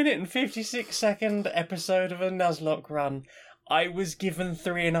 52-minute and 56-second episode of a Nuzlocke run. I was given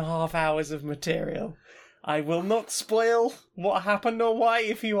 3.5 hours of material. I will not spoil what happened or why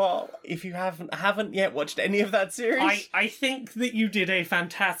if you haven't yet watched any of that series. I think that you did a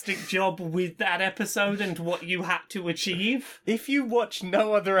fantastic job with that episode and what you had to achieve. If you watch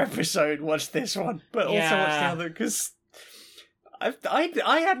no other episode, watch this one, but also watch the other, because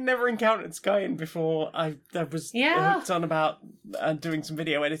I had never encountered Skyen before. I was hooked on about doing some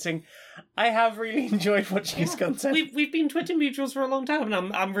video editing. I have really enjoyed watching his content. We've been Twitter mutuals for a long time,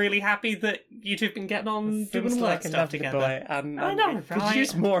 and I'm really happy that you two have been getting on doing all that stuff together. And I know, could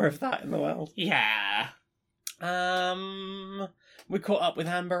use more of that in the world. Yeah. We caught up with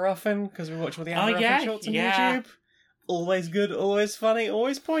Amber Ruffin because we watched all the Amber Ruffin shorts on YouTube. Always good, always funny,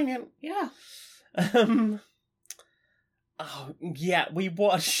 always poignant. Yeah. We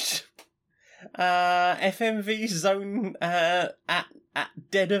watched FMV Zone at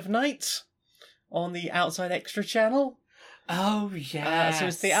dead of night on the Outside Extra channel. Oh, yeah. So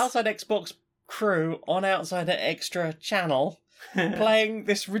it's the Outside Xbox crew on Outside Extra channel playing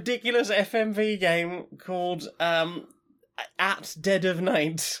this ridiculous FMV game called At Dead of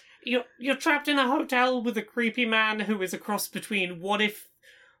Night. You're trapped in a hotel with a creepy man who is a cross between what if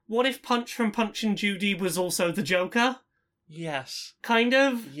Punch from Punch and Judy was also the Joker? Yes. Kind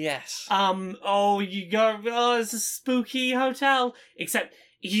of? Yes. It's a spooky hotel. Except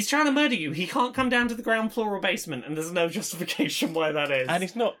he's trying to murder you. He can't come down to the ground floor or basement, and there's no justification why that is. And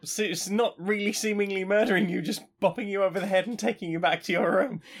it's not really seemingly murdering you, just bopping you over the head and taking you back to your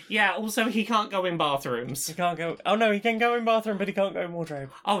room. Yeah, also he can't go in bathrooms. He can't go... Oh no, he can go in bathroom, but he can't go in wardrobe.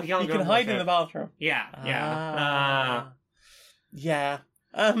 Oh, he can't go in hide wardrobe. in the bathroom. Yeah. Yeah.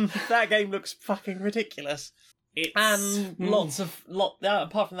 That game looks fucking ridiculous. And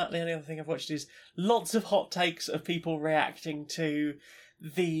apart from that, the only other thing I've watched is lots of hot takes of people reacting to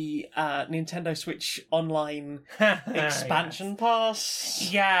the Nintendo Switch Online expansion pass.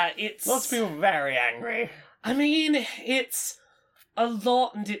 Yeah, it's... Lots of people very angry. I mean, it's a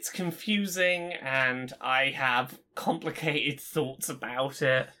lot and it's confusing and I have complicated thoughts about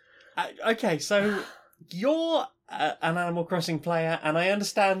it. Okay, so you're an Animal Crossing player and I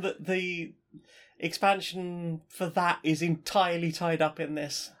understand that the expansion for that is entirely tied up in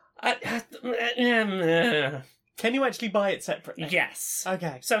this. Can you actually buy it separately? Yes.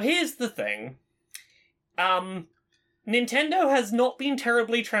 Okay. So here's the thing. Nintendo has not been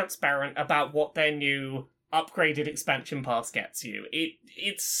terribly transparent about what their new upgraded expansion pass gets you.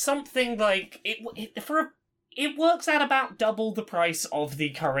 It's something like it works at about double the price of the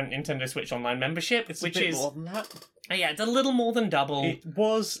current Nintendo Switch Online membership, It's which a bit is more than that. Yeah, it's a little more than double. It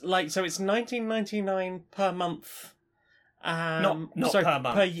was it's $19.99 per month. Not sorry, per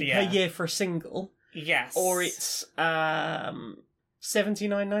month, per yeah. year for a single. Yes. Or it's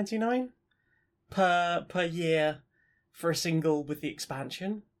 $79.99 per year for a single with the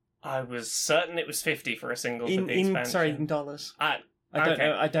expansion. I was certain it was 50 for a single with the expansion. In dollars. I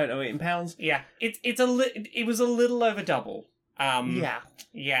don't know it in pounds. Yeah, it was a little over double.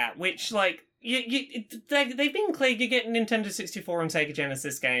 Yeah, which they've been clear. You get Nintendo 64 and Sega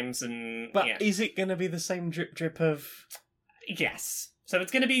Genesis games, and is it going to be the same drip of? Yes. So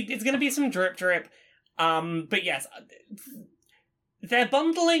it's gonna be some drip. But yes, they're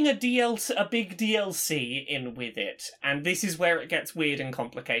bundling a big DLC in with it, and this is where it gets weird and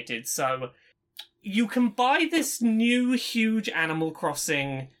complicated. So you can buy this new huge Animal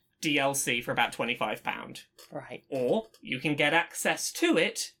Crossing DLC for about £25. Right. Or you can get access to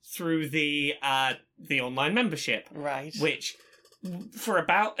it through the online membership. Right. Which, for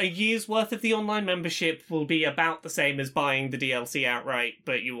about a year's worth of the online membership, will be about the same as buying the DLC outright,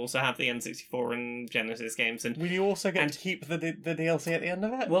 but you also have the N64 and Genesis games. And will you also get to keep the DLC at the end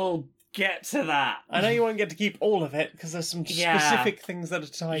of it? We'll get to that. I know you won't get to keep all of it, because there's some specific things that are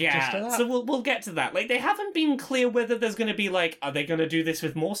tied just to that. So we'll get to that. They haven't been clear whether there's going to be, are they going to do this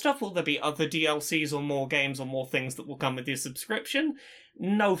with more stuff? Will there be other DLCs or more games or more things that will come with your subscription?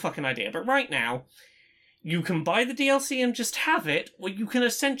 No fucking idea. But right now, you can buy the DLC and just have it, or you can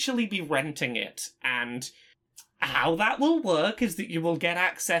essentially be renting it. And how that will work is that you will get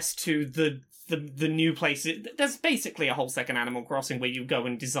access to the new places. There's basically a whole second Animal Crossing where you go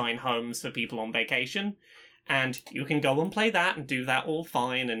and design homes for people on vacation. And you can go and play that and do that all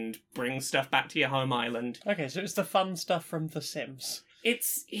fine and bring stuff back to your home island. Okay, so it's the fun stuff from The Sims.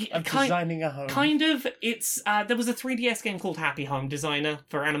 It's designing a home. Kind of. It's there was a 3DS game called Happy Home Designer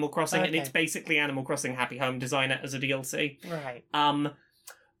for Animal Crossing, and it's basically Animal Crossing Happy Home Designer as a DLC. Right.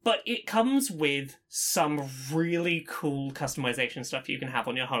 But it comes with some really cool customization stuff you can have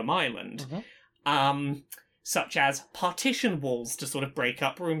on your home island. Mm-hmm. Such as partition walls to sort of break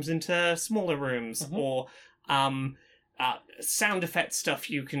up rooms into smaller rooms, Mm-hmm. or sound effect stuff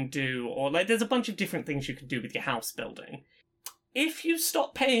you can do, or there's a bunch of different things you can do with your house building. If you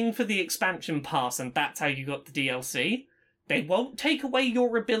stop paying for the expansion pass and that's how you got the DLC, they won't take away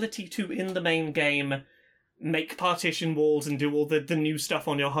your ability to, in the main game, make partition walls and do all the new stuff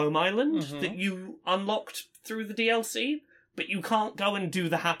on your home island that you unlocked through the DLC, but you can't go and do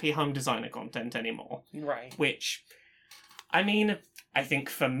the Happy Home Designer content anymore. Right. Which, I mean, I think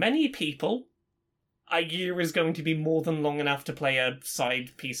for many people, a year is going to be more than long enough to play a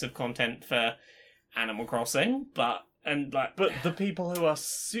side piece of content for Animal Crossing, but And like, But the people who are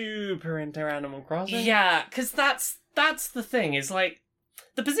super into Animal Crossing? yeah, because that's the thing, is like,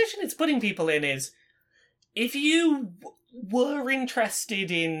 the position it's putting people in is, if you were interested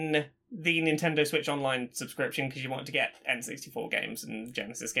in the Nintendo Switch Online subscription because you wanted to get N64 games and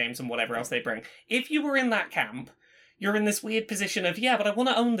Genesis games and whatever else they bring, if you were in that camp, you're in this weird position of, yeah, but I want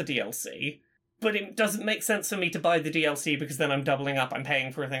to own the DLC, but it doesn't make sense for me to buy the DLC because then I'm doubling up, I'm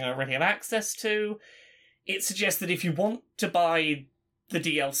paying for a thing I already have access to. It suggests that if you want to buy the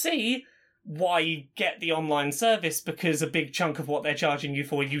DLC, why get the online service, because a big chunk of what they're charging you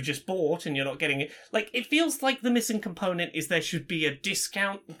for you just bought and you're not getting it. Like, it feels like the missing component is there should be a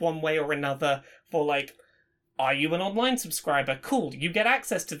discount one way or another for, like, are you an online subscriber? Cool, you get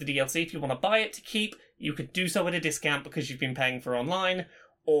access to the DLC. If you want to buy it to keep, you could do so at a discount because you've been paying for online.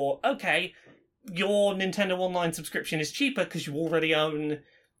 Or, okay, your Nintendo Online subscription is cheaper because you already own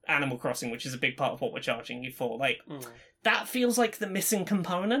Animal Crossing, which is a big part of what we're charging you for. Like, that feels like the missing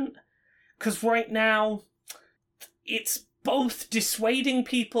component. Because right now, it's both dissuading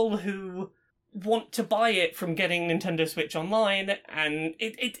people who want to buy it from getting Nintendo Switch Online, and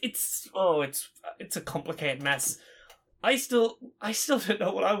it's a complicated mess. I still don't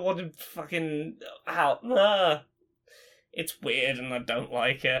know what I want to fucking out. It's weird, and I don't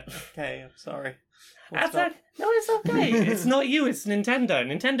like it. Okay, I'm sorry. No, it's okay. It's not you. It's Nintendo.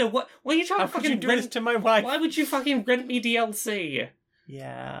 Nintendo, what are you trying to fucking do rent this to my wife? Why would you fucking rent me DLC?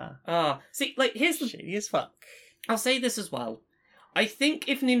 Yeah. See, like, here's the... Shady as fuck. I'll say this as well. I think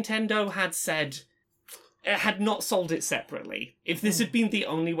if Nintendo had not sold it separately, if this had been the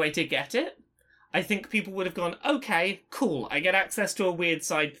only way to get it, I think people would have gone, okay, cool, I get access to a weird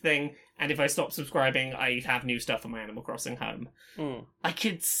side thing, and if I stop subscribing, I have new stuff on my Animal Crossing home. I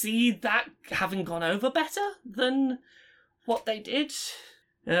could see that having gone over better than what they did.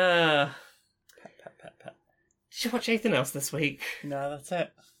 Did you watch anything else this week? No, that's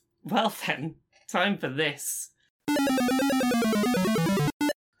it. Well then, time for this.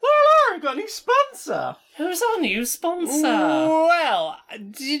 We've got a new sponsor! Who's our new sponsor? Well,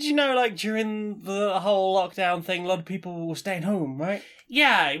 did you know, like, during the whole lockdown thing, a lot of people were staying home, right?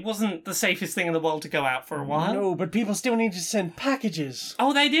 Yeah, it wasn't the safest thing in the world to go out for a while. No, but people still needed to send packages.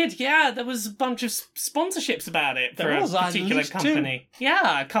 Oh, they did, yeah. There was a bunch of sponsorships about it for a particular company. Two.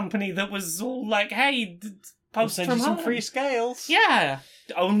 Yeah, a company that was all like, hey, post we'll from send you home. some free scales. Yeah,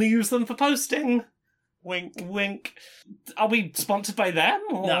 only use them for posting. Wink. Wink. Are we sponsored by them?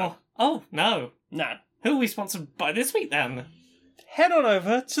 Or... No. Oh, no. No. Who are we sponsored by this week, then? Head on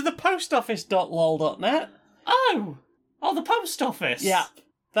over to thepostoffice.lol.net. Oh, the post office. Yeah.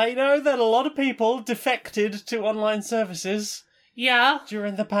 They know that a lot of people defected to online services Yeah.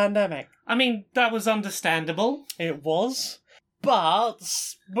 during the pandemic. I mean, that was understandable. It was. But,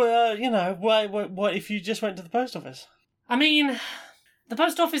 you know, what if you just went to the post office? I mean, the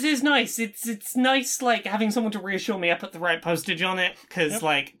post office is nice. It's nice, like, having someone to reassure me I put the right postage on it, because,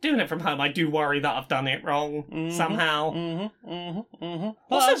 like, doing it from home, I do worry that I've done it wrong somehow.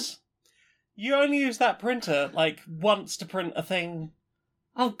 Plus, you only use that printer, like, once to print a thing.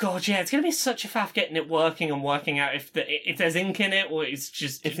 Oh god, yeah, it's gonna be such a faff getting it working and working out if there's ink in it, or it's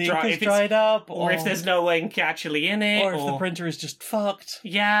just if the ink is dried up, or if there's no ink actually in it, or if the printer is just fucked.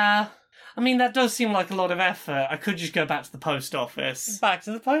 Yeah. I mean, that does seem like a lot of effort. I could just go back to the post office. Back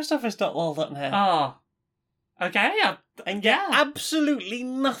to the postoffice.lol.net. Oh. Okay, and get absolutely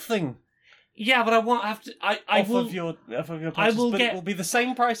nothing. Yeah, but I won't have to. I will. Of your purchase, I will but it will be the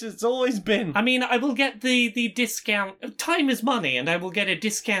same price as it's always been. I mean, I will get the discount. Time is money, and I will get a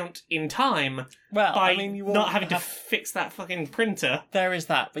discount in time. Well, by I mean, you will not having to fix that fucking printer. There is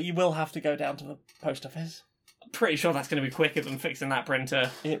that, but you will have to go down to the post office. I'm pretty sure that's going to be quicker than fixing that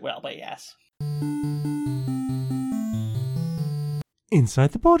printer. It will, but yes.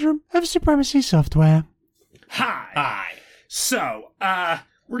 Inside the boardroom of Supremacy Software. Hi. So,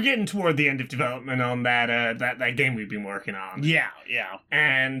 we're getting toward the end of development on that game we've been working on. Yeah.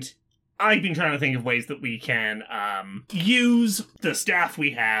 And I've been trying to think of ways that we can use the staff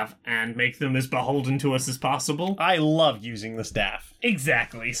we have and make them as beholden to us as possible. I love using the staff.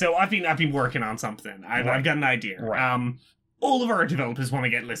 Exactly. So I've been working on something. I've got an idea. Right. All of our developers want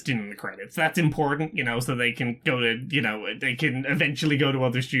to get listed in the credits. That's important, so they can go to, they can eventually go to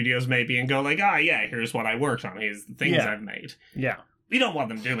other studios maybe and go like, yeah, here's what I worked on. Here's the things I've made. Yeah. We don't want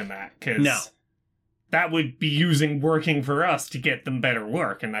them doing that, because that would be working for us to get them better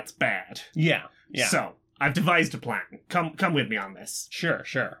work, and that's bad. Yeah. So, I've devised a plan. Come with me on this. Sure.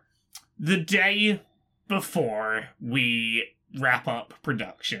 The day before we wrap up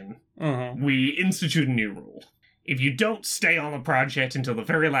production, we institute a new rule. If you don't stay on the project until the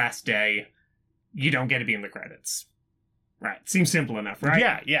very last day, you don't get to be in the credits. Right, seems simple enough, right?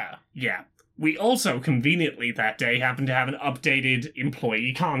 Yeah. Yeah. We also, conveniently that day, happened to have an updated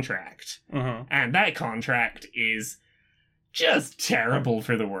employee contract. Mm-hmm. And that contract is just terrible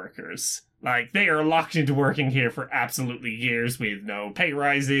for the workers. Like, they are locked into working here for absolutely years with no pay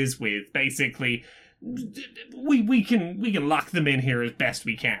rises, with basically... We can lock them in here as best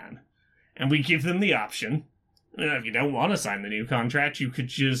we can. And we give them the option. If you don't want to sign the new contract, you could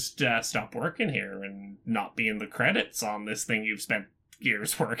just stop working here and not be in the credits on this thing you've spent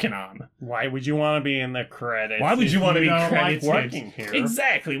years working on. Why would you want to be in the credits? Why would you want to be credited? Like working here?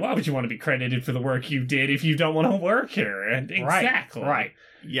 Exactly. Why would you want to be credited for the work you did if you don't want to work here? Exactly. Right.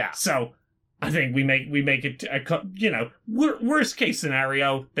 Yeah. So, I think we make it worst case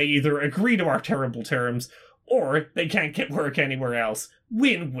scenario. They either agree to our terrible terms, or they can't get work anywhere else.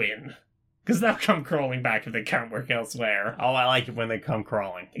 Win-win. Because they'll come crawling back if they can't work elsewhere. Oh, I like it when they come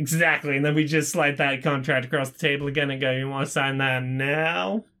crawling. Exactly, and then we just slide that contract across the table again and go, you want to sign that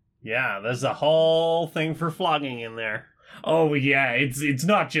now? Yeah, there's a whole thing for flogging in there. Oh, yeah, it's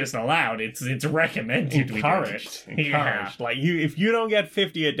not just allowed, it's recommended. Encouraged. We do it. Yeah. Like, if you don't get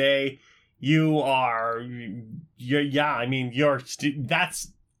 50 a day, you're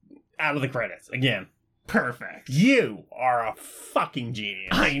that's out of the credits. Again. Perfect. You are a fucking genius.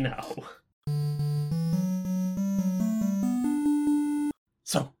 I know.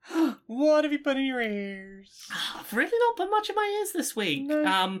 So, what have you put in your ears? I've really not put much in my ears this week.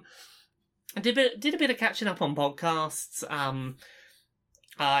 No. I did a bit of catching up on podcasts.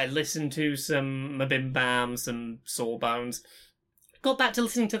 I listened to some Mabim Bam, some Sawbones. Got back to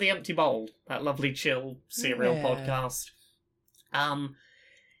listening to The Empty Bowl, that lovely chill serial podcast.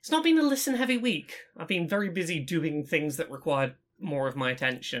 It's not been a listen-heavy week. I've been very busy doing things that required more of my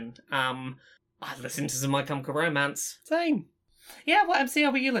attention. I listened to some My Chemical Romance. Same. Yeah, what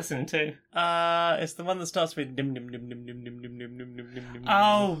MCL were you listening to? It's the one that starts with dim dim dim dim dim dim dim dim dim dim dim.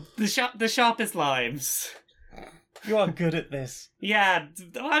 Oh, the Sharpest Lives. You are good at this. Yeah,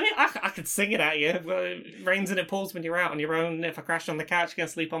 I mean, I could sing it at you. It rains and it pours when you're out on your own. If I crashed on the couch, gonna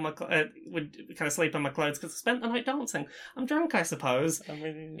sleep on my would kind of sleep on my clothes because I spent the night dancing. I'm drunk, I suppose.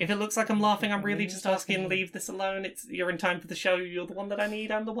 If it looks like I'm laughing, I'm really just asking, leave this alone. You're in time for the show. You're the one that I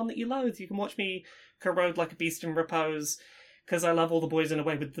need. I'm the one that you loathe. You can watch me corrode like a beast in repose because I love all the boys and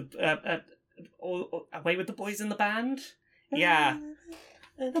away with the boys in the band. Yeah.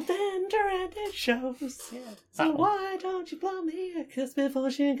 The bender and it shows. Yeah. So why don't you blow me a kiss before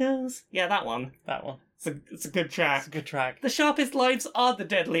she goes? Yeah, that one. That one. It's a good track. It's a good track. The sharpest lives are the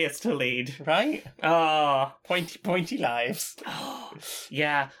deadliest to lead. Right? Ah. Pointy lives. Oh,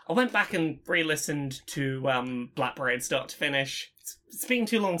 yeah. I went back and re-listened to Black Parade start to finish. It's been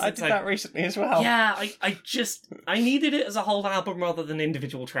too long since I did that recently as well. Yeah, I needed it as a whole album rather than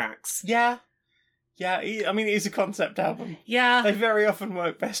individual tracks. Yeah. Yeah, I mean, it is a concept album. Yeah. They very often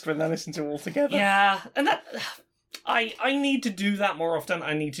work best when they're listened to all together. Yeah, and that... I need to do that more often.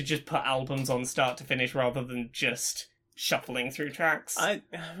 I need to just put albums on start to finish rather than just shuffling through tracks. I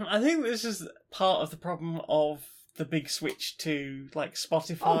think this is part of the problem of the big switch to, like,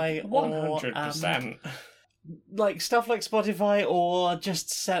 Spotify 100%. Like, stuff like Spotify or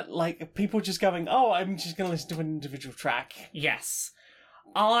just set, like, people just going, oh, I'm just going to listen to an individual track. Yes.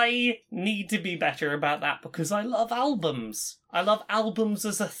 I need to be better about that because I love albums. I love albums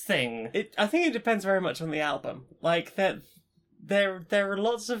as a thing. I think it depends very much on the album. Like, there are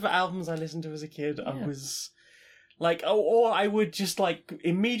lots of albums I listened to as a kid. Yeah. I was like, or I would just, like,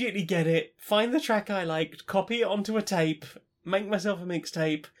 immediately get it, find the track I liked, copy it onto a tape, make myself a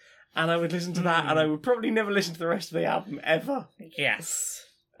mixtape, and I would listen to that, and I would probably never listen to the rest of the album ever. Yes.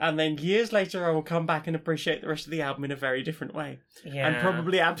 And then years later, I will come back and appreciate the rest of the album in a very different way. Yeah. And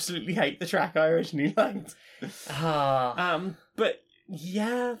probably absolutely hate the track I originally liked. But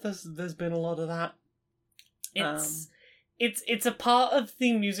yeah, there's been a lot of that. It's a part of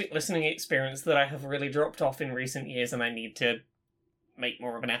the music listening experience that I have really dropped off in recent years and I need to make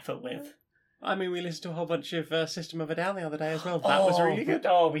more of an effort with. I mean, we listened to a whole bunch of System of a Down the other day as well. That was really good.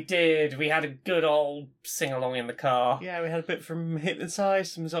 Oh, we did. We had a good old sing-along in the car. Yeah, we had a bit from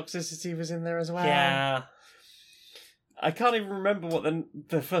Hypnotise, some Toxicity was in there as well. Yeah. I can't even remember what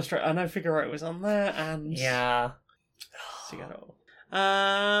the first track... I know Figure Eight was on there, and... Yeah.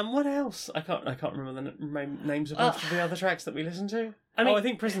 What else? I can't remember the names of most of the other tracks that we listened to. I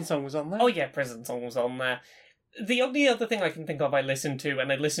think Prison Song was on there. Oh, yeah, Prison Song was on there. The only other thing I can think of I listened to,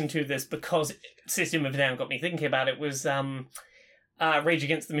 and I listened to this because System of a Down got me thinking about it, was Rage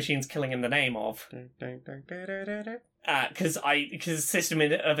Against the Machine's Killing in the Name of. Because System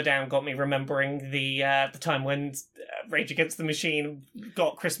of a Down got me remembering the time when Rage Against the Machine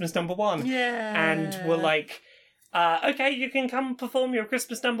got Christmas #1. Yeah. And were like, Okay, you can come perform your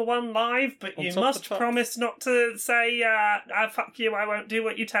Christmas number 1 live, but you must promise not to say, fuck you, I won't do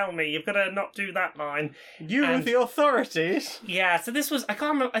what you tell me. You've got to not do that line. The authorities. Yeah, so this was, I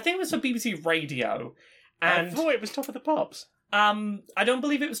can't remember, I think it was for BBC Radio. And I thought it was Top of the Pops. I don't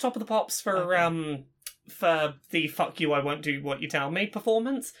believe it was Top of the Pops for the fuck you, I won't do what you tell me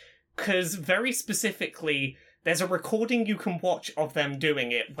performance, because very specifically, there's a recording you can watch of them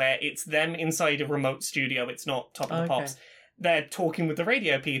doing it, where it's them inside a remote studio, it's not Top of the Pops. They're talking with the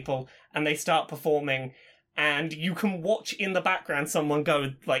radio people, and they start performing, and you can watch in the background someone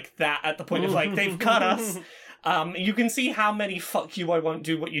go like that at the point of like, they've cut us. You can see how many fuck you, I won't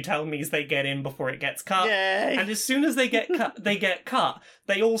do what you tell me's they get in before it gets cut. Yay. And as soon as they get cut,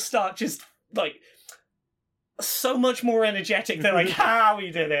 they all start just like so much more energetic. They're like, "Ha,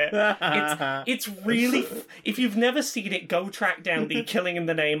 we did it!" It's really. If you've never seen it, go track down the "Killing in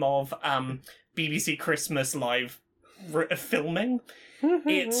the Name of" BBC Christmas live filming.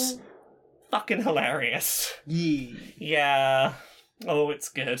 It's fucking hilarious. Yeah. Oh, it's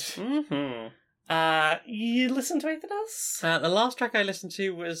good. You listen to anything else? The last track I listened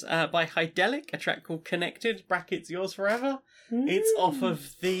to was by Hydelic, a track called Connected, Yours Forever. It's off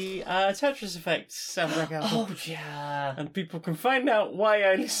of the Tetris Effect soundtrack album. Oh, yeah. And people can find out why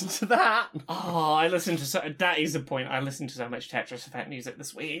I listened to that. Oh, I listened to that is the point. I listened to so much Tetris Effect music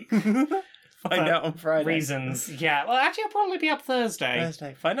this week. Find out on Friday. Reasons. Yeah. Well, actually, it'll probably be up Thursday.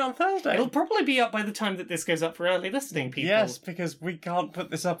 Find out on Thursday. It'll probably be up by the time that this goes up for early listening people. Yes, because we can't put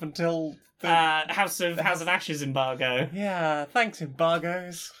this up until the House of Ashes embargo. Yeah, thanks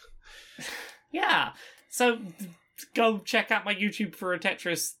embargoes. Yeah. So go check out my YouTube for a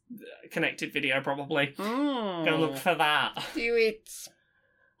Tetris connected video, probably. Go look for that. Do it.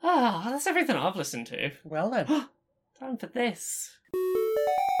 Ah, that's everything I've listened to. Well then. Time for this.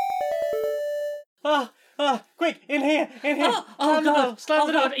 Quick, in here. Oh god. Slam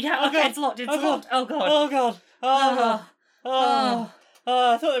the door. God. Yeah, okay, it's locked. It's locked. Oh god. I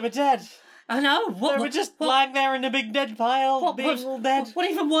thought they were dead. I know. They were just lying there in a big dead pile, all dead. What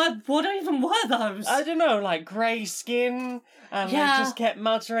even were those? I don't know, like grey skin, and they just kept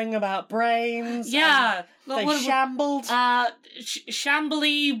muttering about brains. Yeah. They shambled.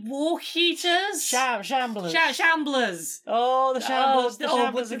 Shambly walk eaters? Shamblers. Shamblers. Oh, the shamblers. The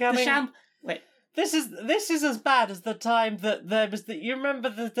shamblers are coming. Wait. This is as bad as the time that there was you remember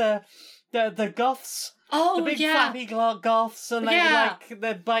the goths? Oh, the big flappy goths, and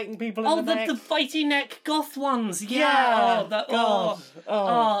they're biting people in the neck. Oh, the bitey neck goth ones. Yeah.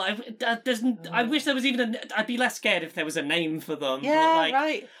 I wish there was even I'd be less scared if there was a name for them. Yeah,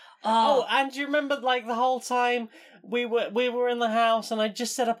 right. And do you remember, like, the whole time we were in the house, and I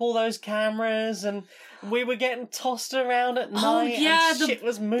just set up all those cameras, and we were getting tossed around at night. And shit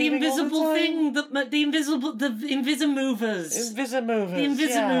was moving. The invisible all the time. thing, the Invisimovers.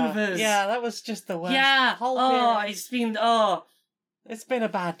 Invisimovers. Yeah, that was just the worst. Yeah. It's been a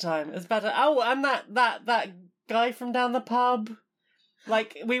bad time. It's bad. Oh, and that guy from down the pub.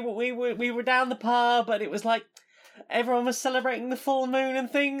 Like we were down the pub, and it was like everyone was celebrating the full moon and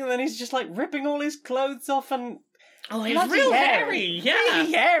thing, and then he's just like ripping all his clothes off and. Oh, he's real hairy, yeah.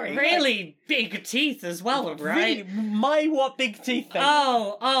 Really hairy. Really big teeth as well, right? Really, what big teeth then?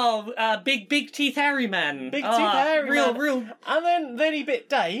 Big teeth hairy man. Big teeth hairy man. Real. And then he bit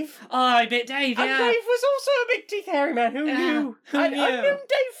Dave. Oh, he bit Dave, yeah. And Dave was also a big teeth hairy man. Who knew? I've known Dave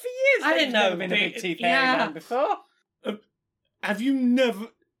for years. I didn't know. Never been a big teeth hairy man before. Have you never...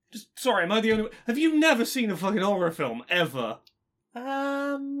 Sorry, am I the only one? Have you never seen a fucking horror film, ever?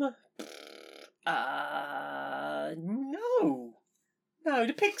 No. No,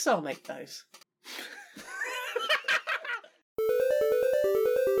 the Pixar make those.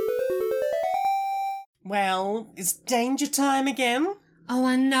 Well, it's danger time again. Oh,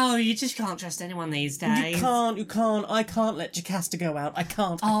 I know. You just can't trust anyone these days. You can't. I can't let Jocasta go out. I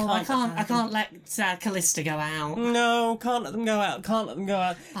can't. I can't let Callista go out. No, can't let them go out.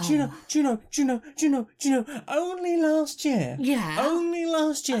 Oh. Do you know? Only last year. Yeah. Only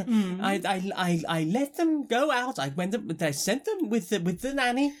last year. I let them go out. I sent them with the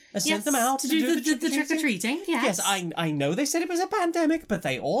nanny. I sent them out to do the trick or treating. Yes, I know they said it was a pandemic, but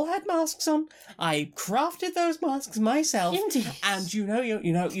they all had masks on. I crafted those masks myself. Indeed. And you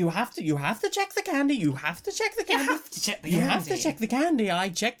have to check the candy. You have to check the candy. I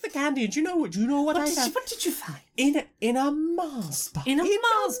checked the candy, and you know what I found? What did you find? In a Mars bar. In a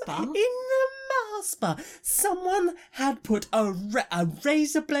Mars bar? In a Mars Jasper, someone had put a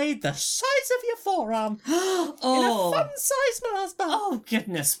razor blade the size of your forearm in a fun-sized Mars bar. Oh,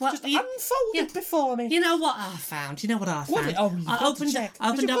 goodness. What? Just unfolded before me. You know what I found? I opened up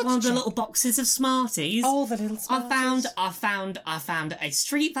one of the little boxes of Smarties. Oh, the little Smarties. I found a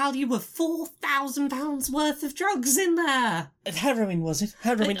street value of £4,000 worth of drugs in there. Heroin, was it?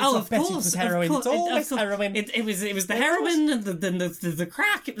 Heroin. Of bet course, it was heroin. It's always heroin. It was the heroin and the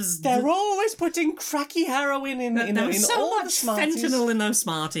crack. It was. They're always putting cracky heroin in There was so all much the Smarties. fentanyl in those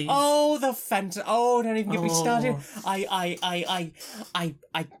Smarties. Oh, the fentanyl! Oh, don't even get me started. I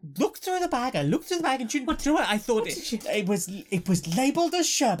looked through the bag. And you know what? I thought it was labelled as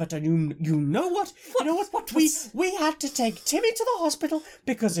sherbet, and you know what? We had to take Timmy to the hospital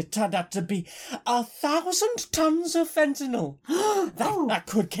because it turned out to be 1,000 tons of fentanyl. That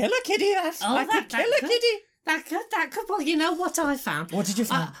could kill a kitty. That could kill a kitty. That could. Well, you know what I found? What did you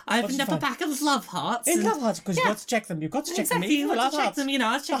find? I opened up a pack of Love Hearts. Love Hearts, because you've got to check them. You've got to check them. Exactly, you got to check them. You know,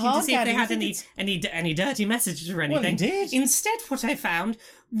 I was checking to see if they had any dirty messages or anything. Well, indeed. Instead, what I found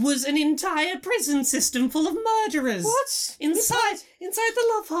was an entire prison system full of murderers. What? Inside the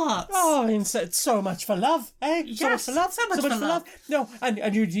Love Hearts. Oh, it's so much for love, eh? Yes, so much for love. No,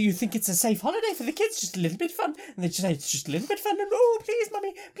 and you think it's a safe holiday for the kids, just a little bit fun, and they just say it's just a little bit fun, and oh, please,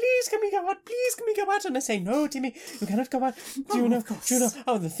 mummy, please can we go out? Please can we go out? And I say, no, Timmy, you cannot go out. Do you know?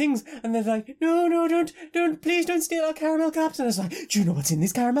 Oh, the things, and they're like, no, don't, please don't steal our caramel cups. And I was like, do you know what's in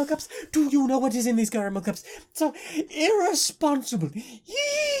these caramel cups? Do you know what is in these caramel cups? So irresponsible,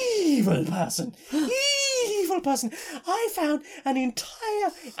 evil person. I found an entire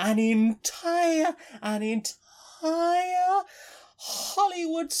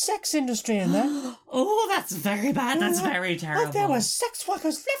Hollywood sex industry in there. Oh, that's very bad. That's very terrible. There were sex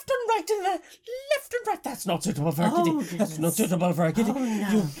workers left and right in there. Left and right. That's not suitable for a kitty. Goodness. That's not suitable for a kitty.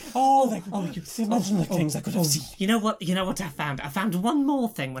 Oh, no. You imagine the things I could have seen. You know what I found? I found one more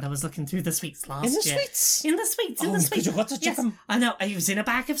thing when I was looking through the sweets last year. In In the sweets? the sweets. Because you've got to check them. I know. I was in a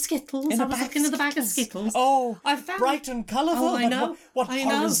bag of Skittles. I was looking at the bag of Skittles. Oh, I found bright and colourful. Oh, I know. What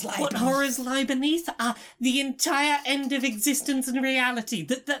horrors lie What beneath? horrors lie beneath? The entire end of existence and reality.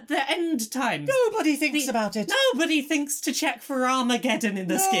 The end times. Nobody thinks about it. Nobody thinks to check for Armageddon in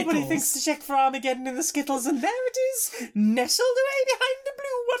the Skittles. Nobody thinks to check for Armageddon in the Skittles, and there it is, nestled away behind the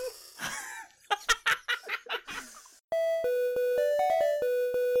blue one.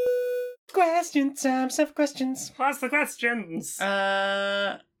 Questions, some questions. What's the questions? What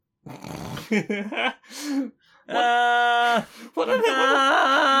are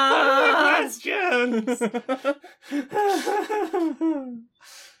the questions?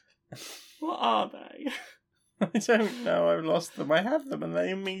 What are they? I don't know. I've lost them. I had them and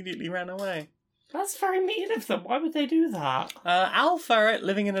they immediately ran away. That's very mean of them. Why would they do that? Owl ferret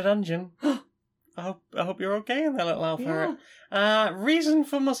living in a dungeon. I hope you're okay in there, little owl ferret. Reason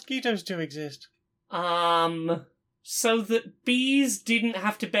for mosquitoes to exist. So that bees didn't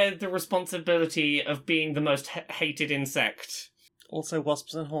have to bear the responsibility of being the most hated insect. Also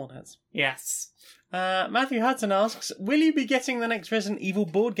wasps and hornets. Yes. Matthew Hudson asks, will you be getting the next Resident Evil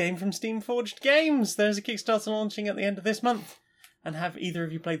board game from Steam Forged Games? There's a Kickstarter launching at the end of this month. And have either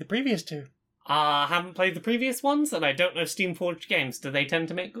of you played the previous two? I haven't played the previous ones, and I don't know Steam Forged Games. Do they tend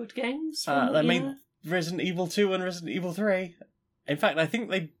to make good games? They made Resident Evil 2 and Resident Evil 3. In fact, I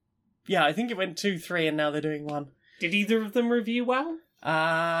think it went 2, 3, and now they're doing 1. Did either of them review well?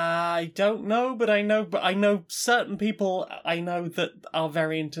 I don't know, but I know certain people I know that are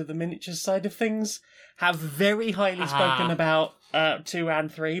very into the miniatures side of things have very highly spoken about 2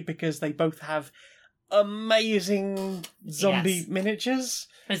 and 3 because they both have amazing zombie miniatures.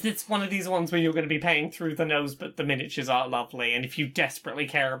 It's one of these ones where you're going to be paying through the nose, but the miniatures are lovely, and if you desperately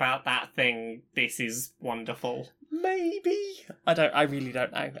care about that thing, this is wonderful. Maybe. I really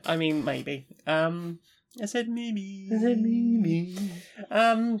don't know. I mean, maybe. I said maybe.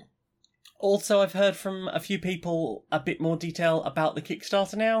 Also, I've heard from a few people a bit more detail about the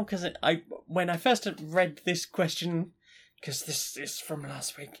Kickstarter now, because when I first read this question, because this is from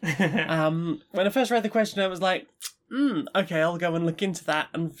last week, when I first read the question, I was like, okay, I'll go and look into that.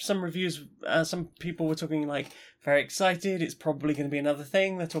 And some reviews, some people were talking like, very excited, it's probably going to be another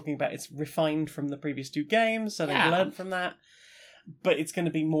thing. They're talking about it's refined from the previous 2 games, so they've learned from that. But it's going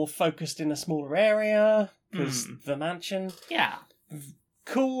to be more focused in a smaller area, because the mansion. Yeah.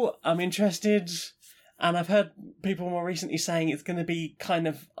 Cool, I'm interested. And I've heard people more recently saying it's going to be kind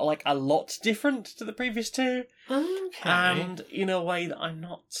of like a lot different to the previous 2. Okay. And in a way that I'm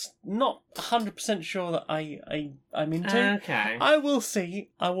not 100% sure that I'm into. Okay. I will see.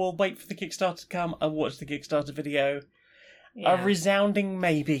 I will wait for the Kickstarter to come. I'll watch the Kickstarter video. A resounding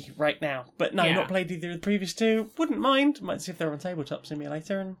maybe right now. But no, Yeah. not played either of the previous two. Wouldn't mind. Might see if they're on Tabletop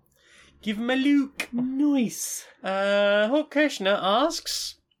Simulator and give them a look. Nice. Hawk Krishna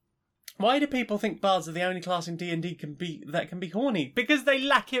asks, why do people think bards are the only class in D&D that can be horny? Because they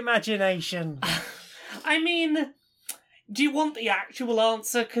lack imagination. I mean, do you want the actual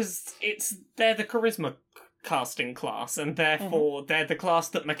answer? Because they're the charisma casting class, and therefore they're the class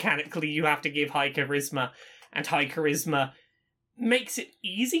that mechanically you have to give high charisma, and high charisma makes it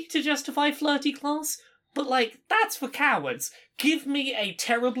easy to justify flirty class, but, like, that's for cowards. Give me a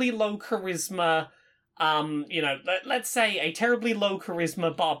terribly low charisma, let's say a terribly low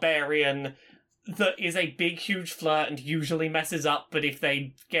charisma barbarian that is a big, huge flirt and usually messes up, but if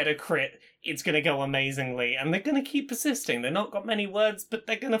they get a crit, it's going to go amazingly, and they're going to keep persisting. They've not got many words, but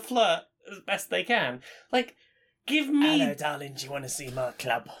they're going to flirt as best they can. Like, give me... Hello, darling, do you want to see my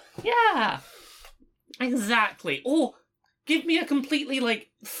club? Yeah, exactly. Or give me a completely, like,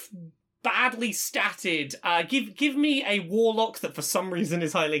 badly statted... Give me a warlock that for some reason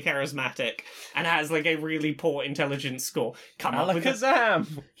is highly charismatic and has, like, a really poor intelligence score. Come up with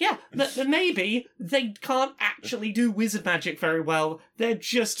Alakazam! Yeah, but maybe they can't actually do wizard magic very well. They're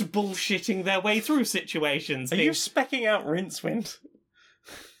just bullshitting their way through situations. Are you specking out Rincewind?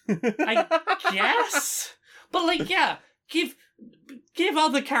 I guess? But, like, yeah, give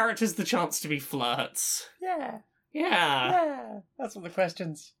other characters the chance to be flirts. Yeah. Yeah. That's all the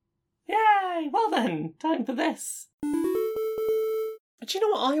questions. Yay! Well then, time for this. Do you know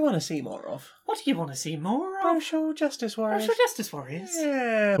what I want to see more of? What do you want to see more of? Social Justice Warriors. Social Justice Warriors.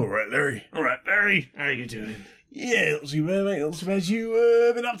 Yeah. All right, Larry. All right, Barry, how you doing? Yeah, not too bad, mate. Not too bad.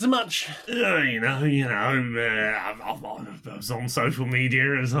 You been up to much? I was on social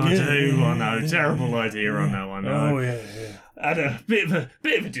media as I do. I know, terrible idea. I know. Oh yeah. Had a bit of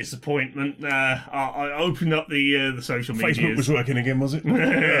a disappointment. I opened up the social media. Facebook was working again, was it?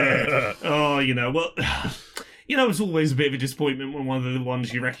 Oh, it's always a bit of a disappointment when one of the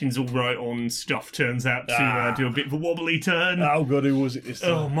ones you reckon's all right on stuff turns out to do a bit of a wobbly turn. Oh God, who was it this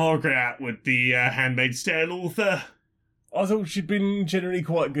time? Oh, Margaret Atwood, the Handmaid's Tale author. I thought she'd been generally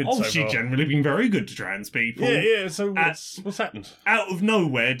quite good. Oh, so she's far. generally been very good to trans people. Yeah. So what's happened? Out of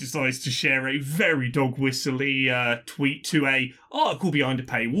nowhere, decides to share a very dog whistly tweet to I call behind a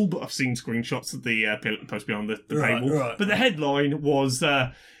paywall, but I've seen screenshots of the post behind the paywall. Right. But the headline was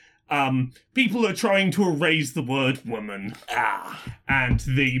people are trying to erase the word woman. And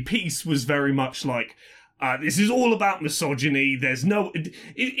the piece was very much like, this is all about misogyny. There's no...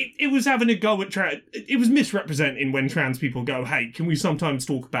 It was having a go at... It was misrepresenting when trans people go, hey, can we sometimes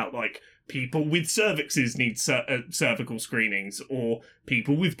talk about, like, people with cervixes need cervical screenings, or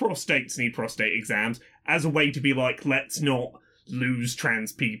people with prostates need prostate exams, as a way to be like, let's not lose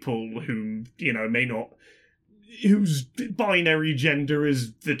trans people who, may not... whose binary gender,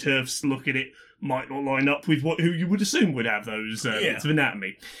 as the TERFs look at it, might not line up with who you would assume would have those bits of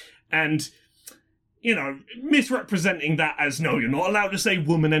anatomy. And... misrepresenting that as, no, you're not allowed to say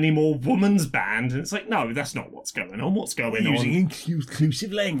woman anymore, woman's banned. And it's like, no, that's not what's going on. What's going on? Using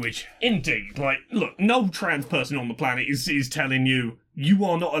inclusive language. Indeed. Like, look, no trans person on the planet is telling you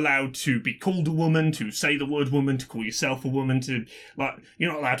are not allowed to be called a woman, to say the word woman, to call yourself a woman,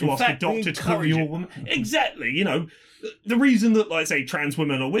 you're not allowed to ask a doctor to call you a woman. Exactly, The reason that, like, say, trans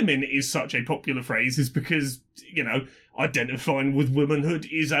women or women is such a popular phrase is because, identifying with womanhood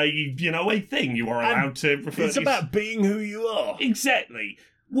is a thing. You are allowed to refer to... It's about being who you are. Exactly.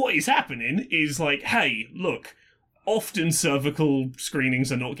 What is happening is like, hey, look, often cervical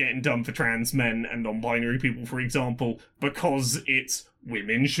screenings are not getting done for trans men and non-binary people, for example, because it's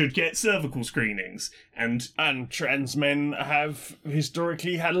women should get cervical screenings. And trans men have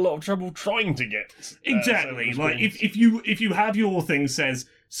historically had a lot of trouble trying to get exactly. cervical Like, screenings. if you have your thing says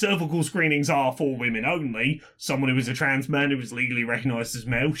cervical screenings are for women only, someone who is a trans man who is legally recognised as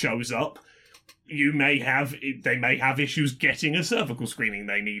male shows up, they may have issues getting a cervical screening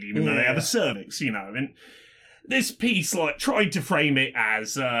they need, even though they have a cervix, And this piece, like, tried to frame it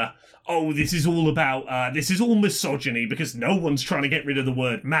as, this is all about, this is all misogyny because no one's trying to get rid of the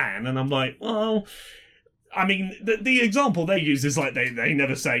word man. And I'm like, well, I mean, the example they use is like they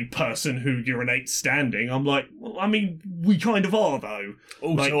never say person who urinates standing. I'm like, well, I mean, we kind of are, though.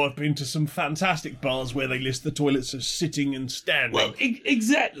 Also, I've been to some fantastic bars where they list the toilets as sitting and standing. Well,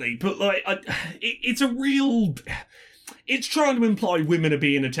 exactly. But, like, it's a real... It's trying to imply women are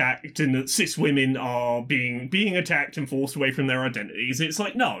being attacked and that cis women are being attacked and forced away from their identities. It's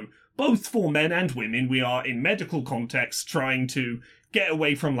like, no, both for men and women, we are in medical contexts trying to get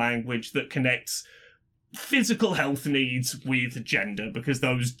away from language that connects physical health needs with gender, because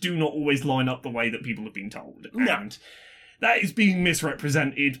those do not always line up the way that people have been told. No. And that is being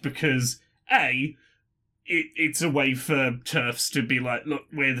misrepresented because, A, it's a way for TERFs to be like, look,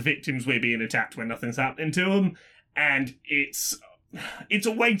 we're the victims, we're being attacked when nothing's happening to them, and it's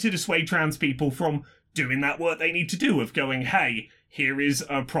a way to dissuade trans people from doing that work they need to do, of going, hey, here is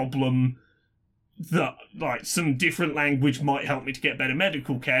a problem that, like, some different language might help me to get better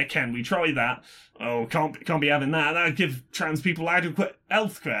medical care. Can we try that? Oh, can't be having that. That'll give trans people adequate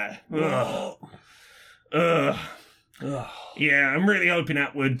health care. Yeah, I'm really hoping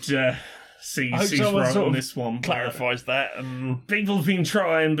that would see right on this one. Clarifies that. And people have been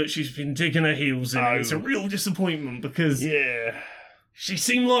trying, but she's been digging her heels in. It's a real disappointment because she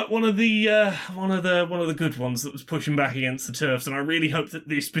seemed like one of the good ones that was pushing back against the TERFs, and I really hope that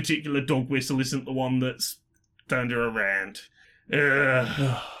this particular dog whistle isn't the one that's turned her around.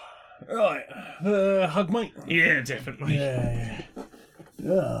 Right, hug, mate. Yeah, definitely. Yeah.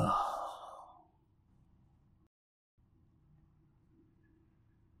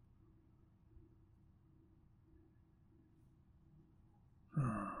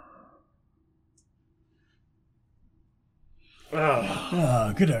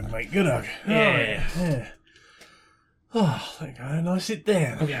 Good hug, mate. Good hug. Yeah. Oh, thank God. Nice sit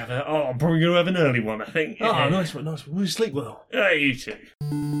down. I'm probably going to have an early one, I think. Oh, nice one. Will you sleep well? Yeah, you too.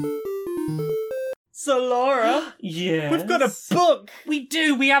 So, Laura, Yes. we've got a book. We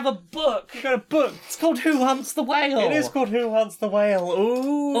do. We have a book. We've got a book. It's called Who Hunts the Whale. It is called Who Hunts the Whale.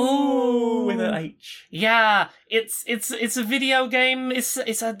 Ooh. With an H. Yeah, it's a video game. It's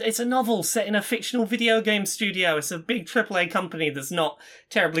a novel set in a fictional video game studio. It's a big AAA company that's not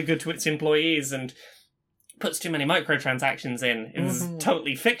terribly good to its employees and puts too many microtransactions in. It's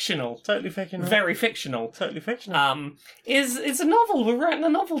totally fictional. Totally fictional. Very fictional. Totally fictional. It's a novel. We're writing a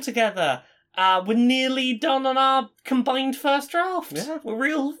novel together. We're nearly done on our combined first draft. Yeah. We're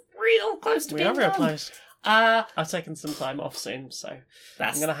real close to We being are real done. close. I've taken some time off soon, so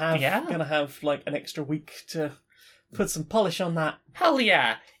That's I'm gonna have like an extra week to put some polish on that. Hell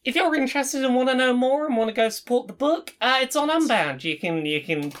yeah. If you're interested and want to know more and want to go support the book, it's on Unbound. You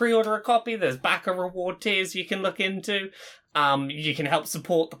can pre-order a copy. There's backer reward tiers you can look into. You can help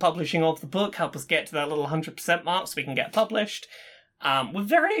support the publishing of the book, help us get to that little 100% mark so we can get published. We're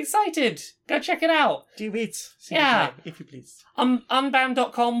very excited. Go check it out. Do it. Yeah. If you please.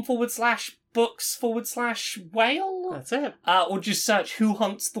 unbound.com/books/whale. That's it. Or just search Who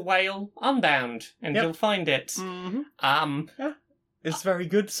Hunts the Whale Unbound and Yep. you'll find it. Mm-hmm. It's very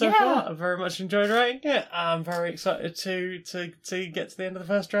good so far. I've very much enjoyed writing it. I'm very excited to get to the end of the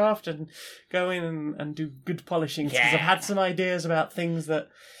first draft and go in and do good polishing. Because I've had some ideas about things that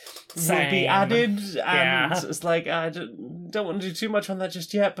will be added, and it's like I don't want to do too much on that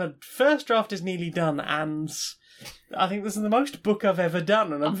just yet. But first draft is nearly done, and I think this is the most book I've ever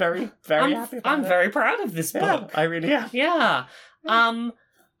done, and I'm very happy about it. I'm very proud of this book. I really am. Yeah.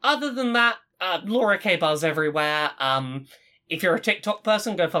 Other than that, Laura K. Buzz everywhere. If you're a TikTok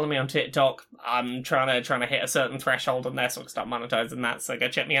person, go follow me on TikTok. I'm trying to hit a certain threshold on there so I can start monetizing that, so go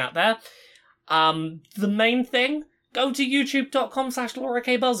check me out there. The main thing, go to youtube.com/Laura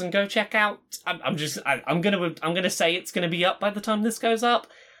K. Buzz and go check out. I'm gonna say it's gonna be up by the time this goes up.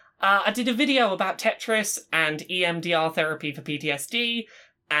 I did a video about Tetris and EMDR therapy for PTSD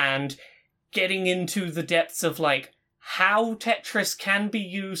and getting into the depths of like how Tetris can be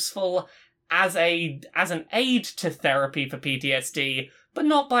useful as an aid to therapy for PTSD, but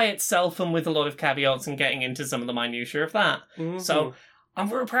not by itself, and with a lot of caveats and getting into some of the minutiae of that. Mm-hmm. So I'm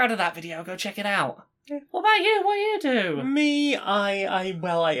very proud of that video. Go check it out. What about you? What do you do? Me, I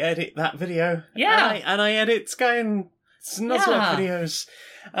edit that video. Yeah. And I edit Sky and Snuzzleup videos.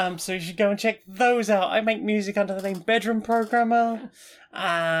 So you should go and check those out. I make music under the name Bedroom Programmer.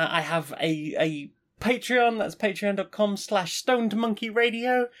 I have a Patreon. That's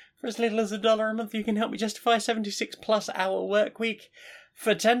patreon.com/stonedmonkeyradio. For as little as $1 a month, you can help me justify a 76+ hour work week.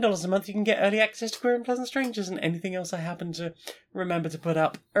 For $10 a month, you can get early access to Queer and Pleasant Strangers and anything else I happen to remember to put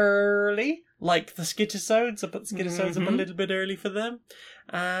up early, like the Skitisodes. I put the Skitisodes up a little bit early for them.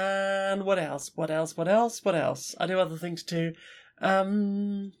 And what else? I do other things too.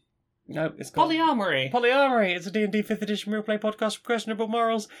 No, it's called Polyamory. Polyamory. It's a D&D 5th edition real play podcast with questionable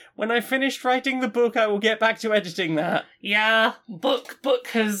morals. When I finished writing the book, I will get back to editing that. Yeah, book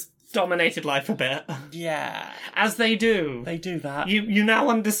has dominated life a bit. Yeah. As they do. They do that. You now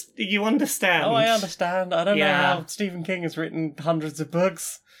you understand. Oh, I understand. I don't know how Stephen King has written hundreds of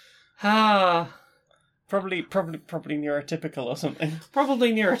books. Probably neurotypical or something.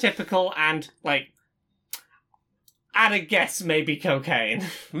 Probably neurotypical and, like, at a guess, maybe cocaine.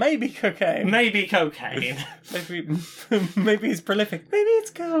 Maybe cocaine. Maybe cocaine. Maybe he's prolific. Maybe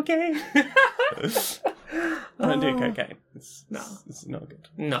it's cocaine. Don't do cocaine. No. It's not good.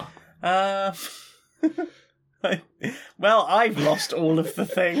 No. Well, I've lost all of the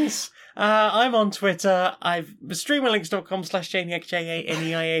things. I'm on Twitter. I've streamerlinks.com/Janiac,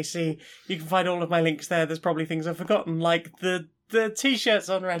 JANEIAC. You can find all of my links there. There's probably things I've forgotten, like the t-shirts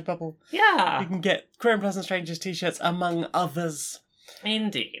on Redbubble. Yeah. You can get Queer and Pleasant Strangers t-shirts, among others.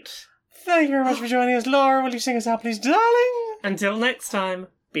 Indeed. Thank you very much for joining us. Laura, will you sing us out, please, darling? Until next time,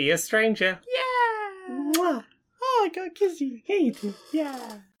 be a stranger. Yeah! Mwah. Oh, I got a kissy. Here you do.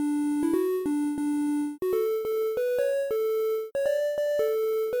 Yeah.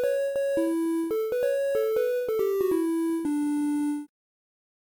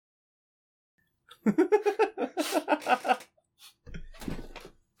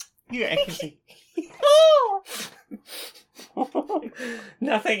 You get a kissy.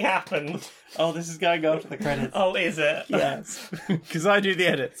 Nothing happened. Oh, this is going after the credits. Oh, is it? Yes. Because I do the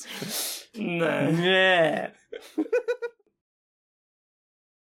edits. No. Yeah.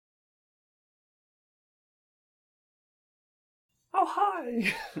 Oh,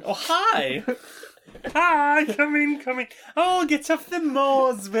 hi. Oh, hi. Hi, come in. Oh, get off the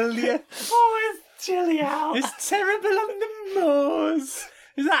moors, will you? Oh, it's chilly out. It's terrible on the moors.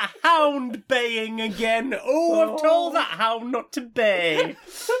 Is that hound baying again? Oh, I've told that hound not to bay.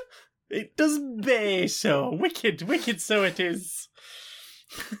 It does bay so. Wicked so it is.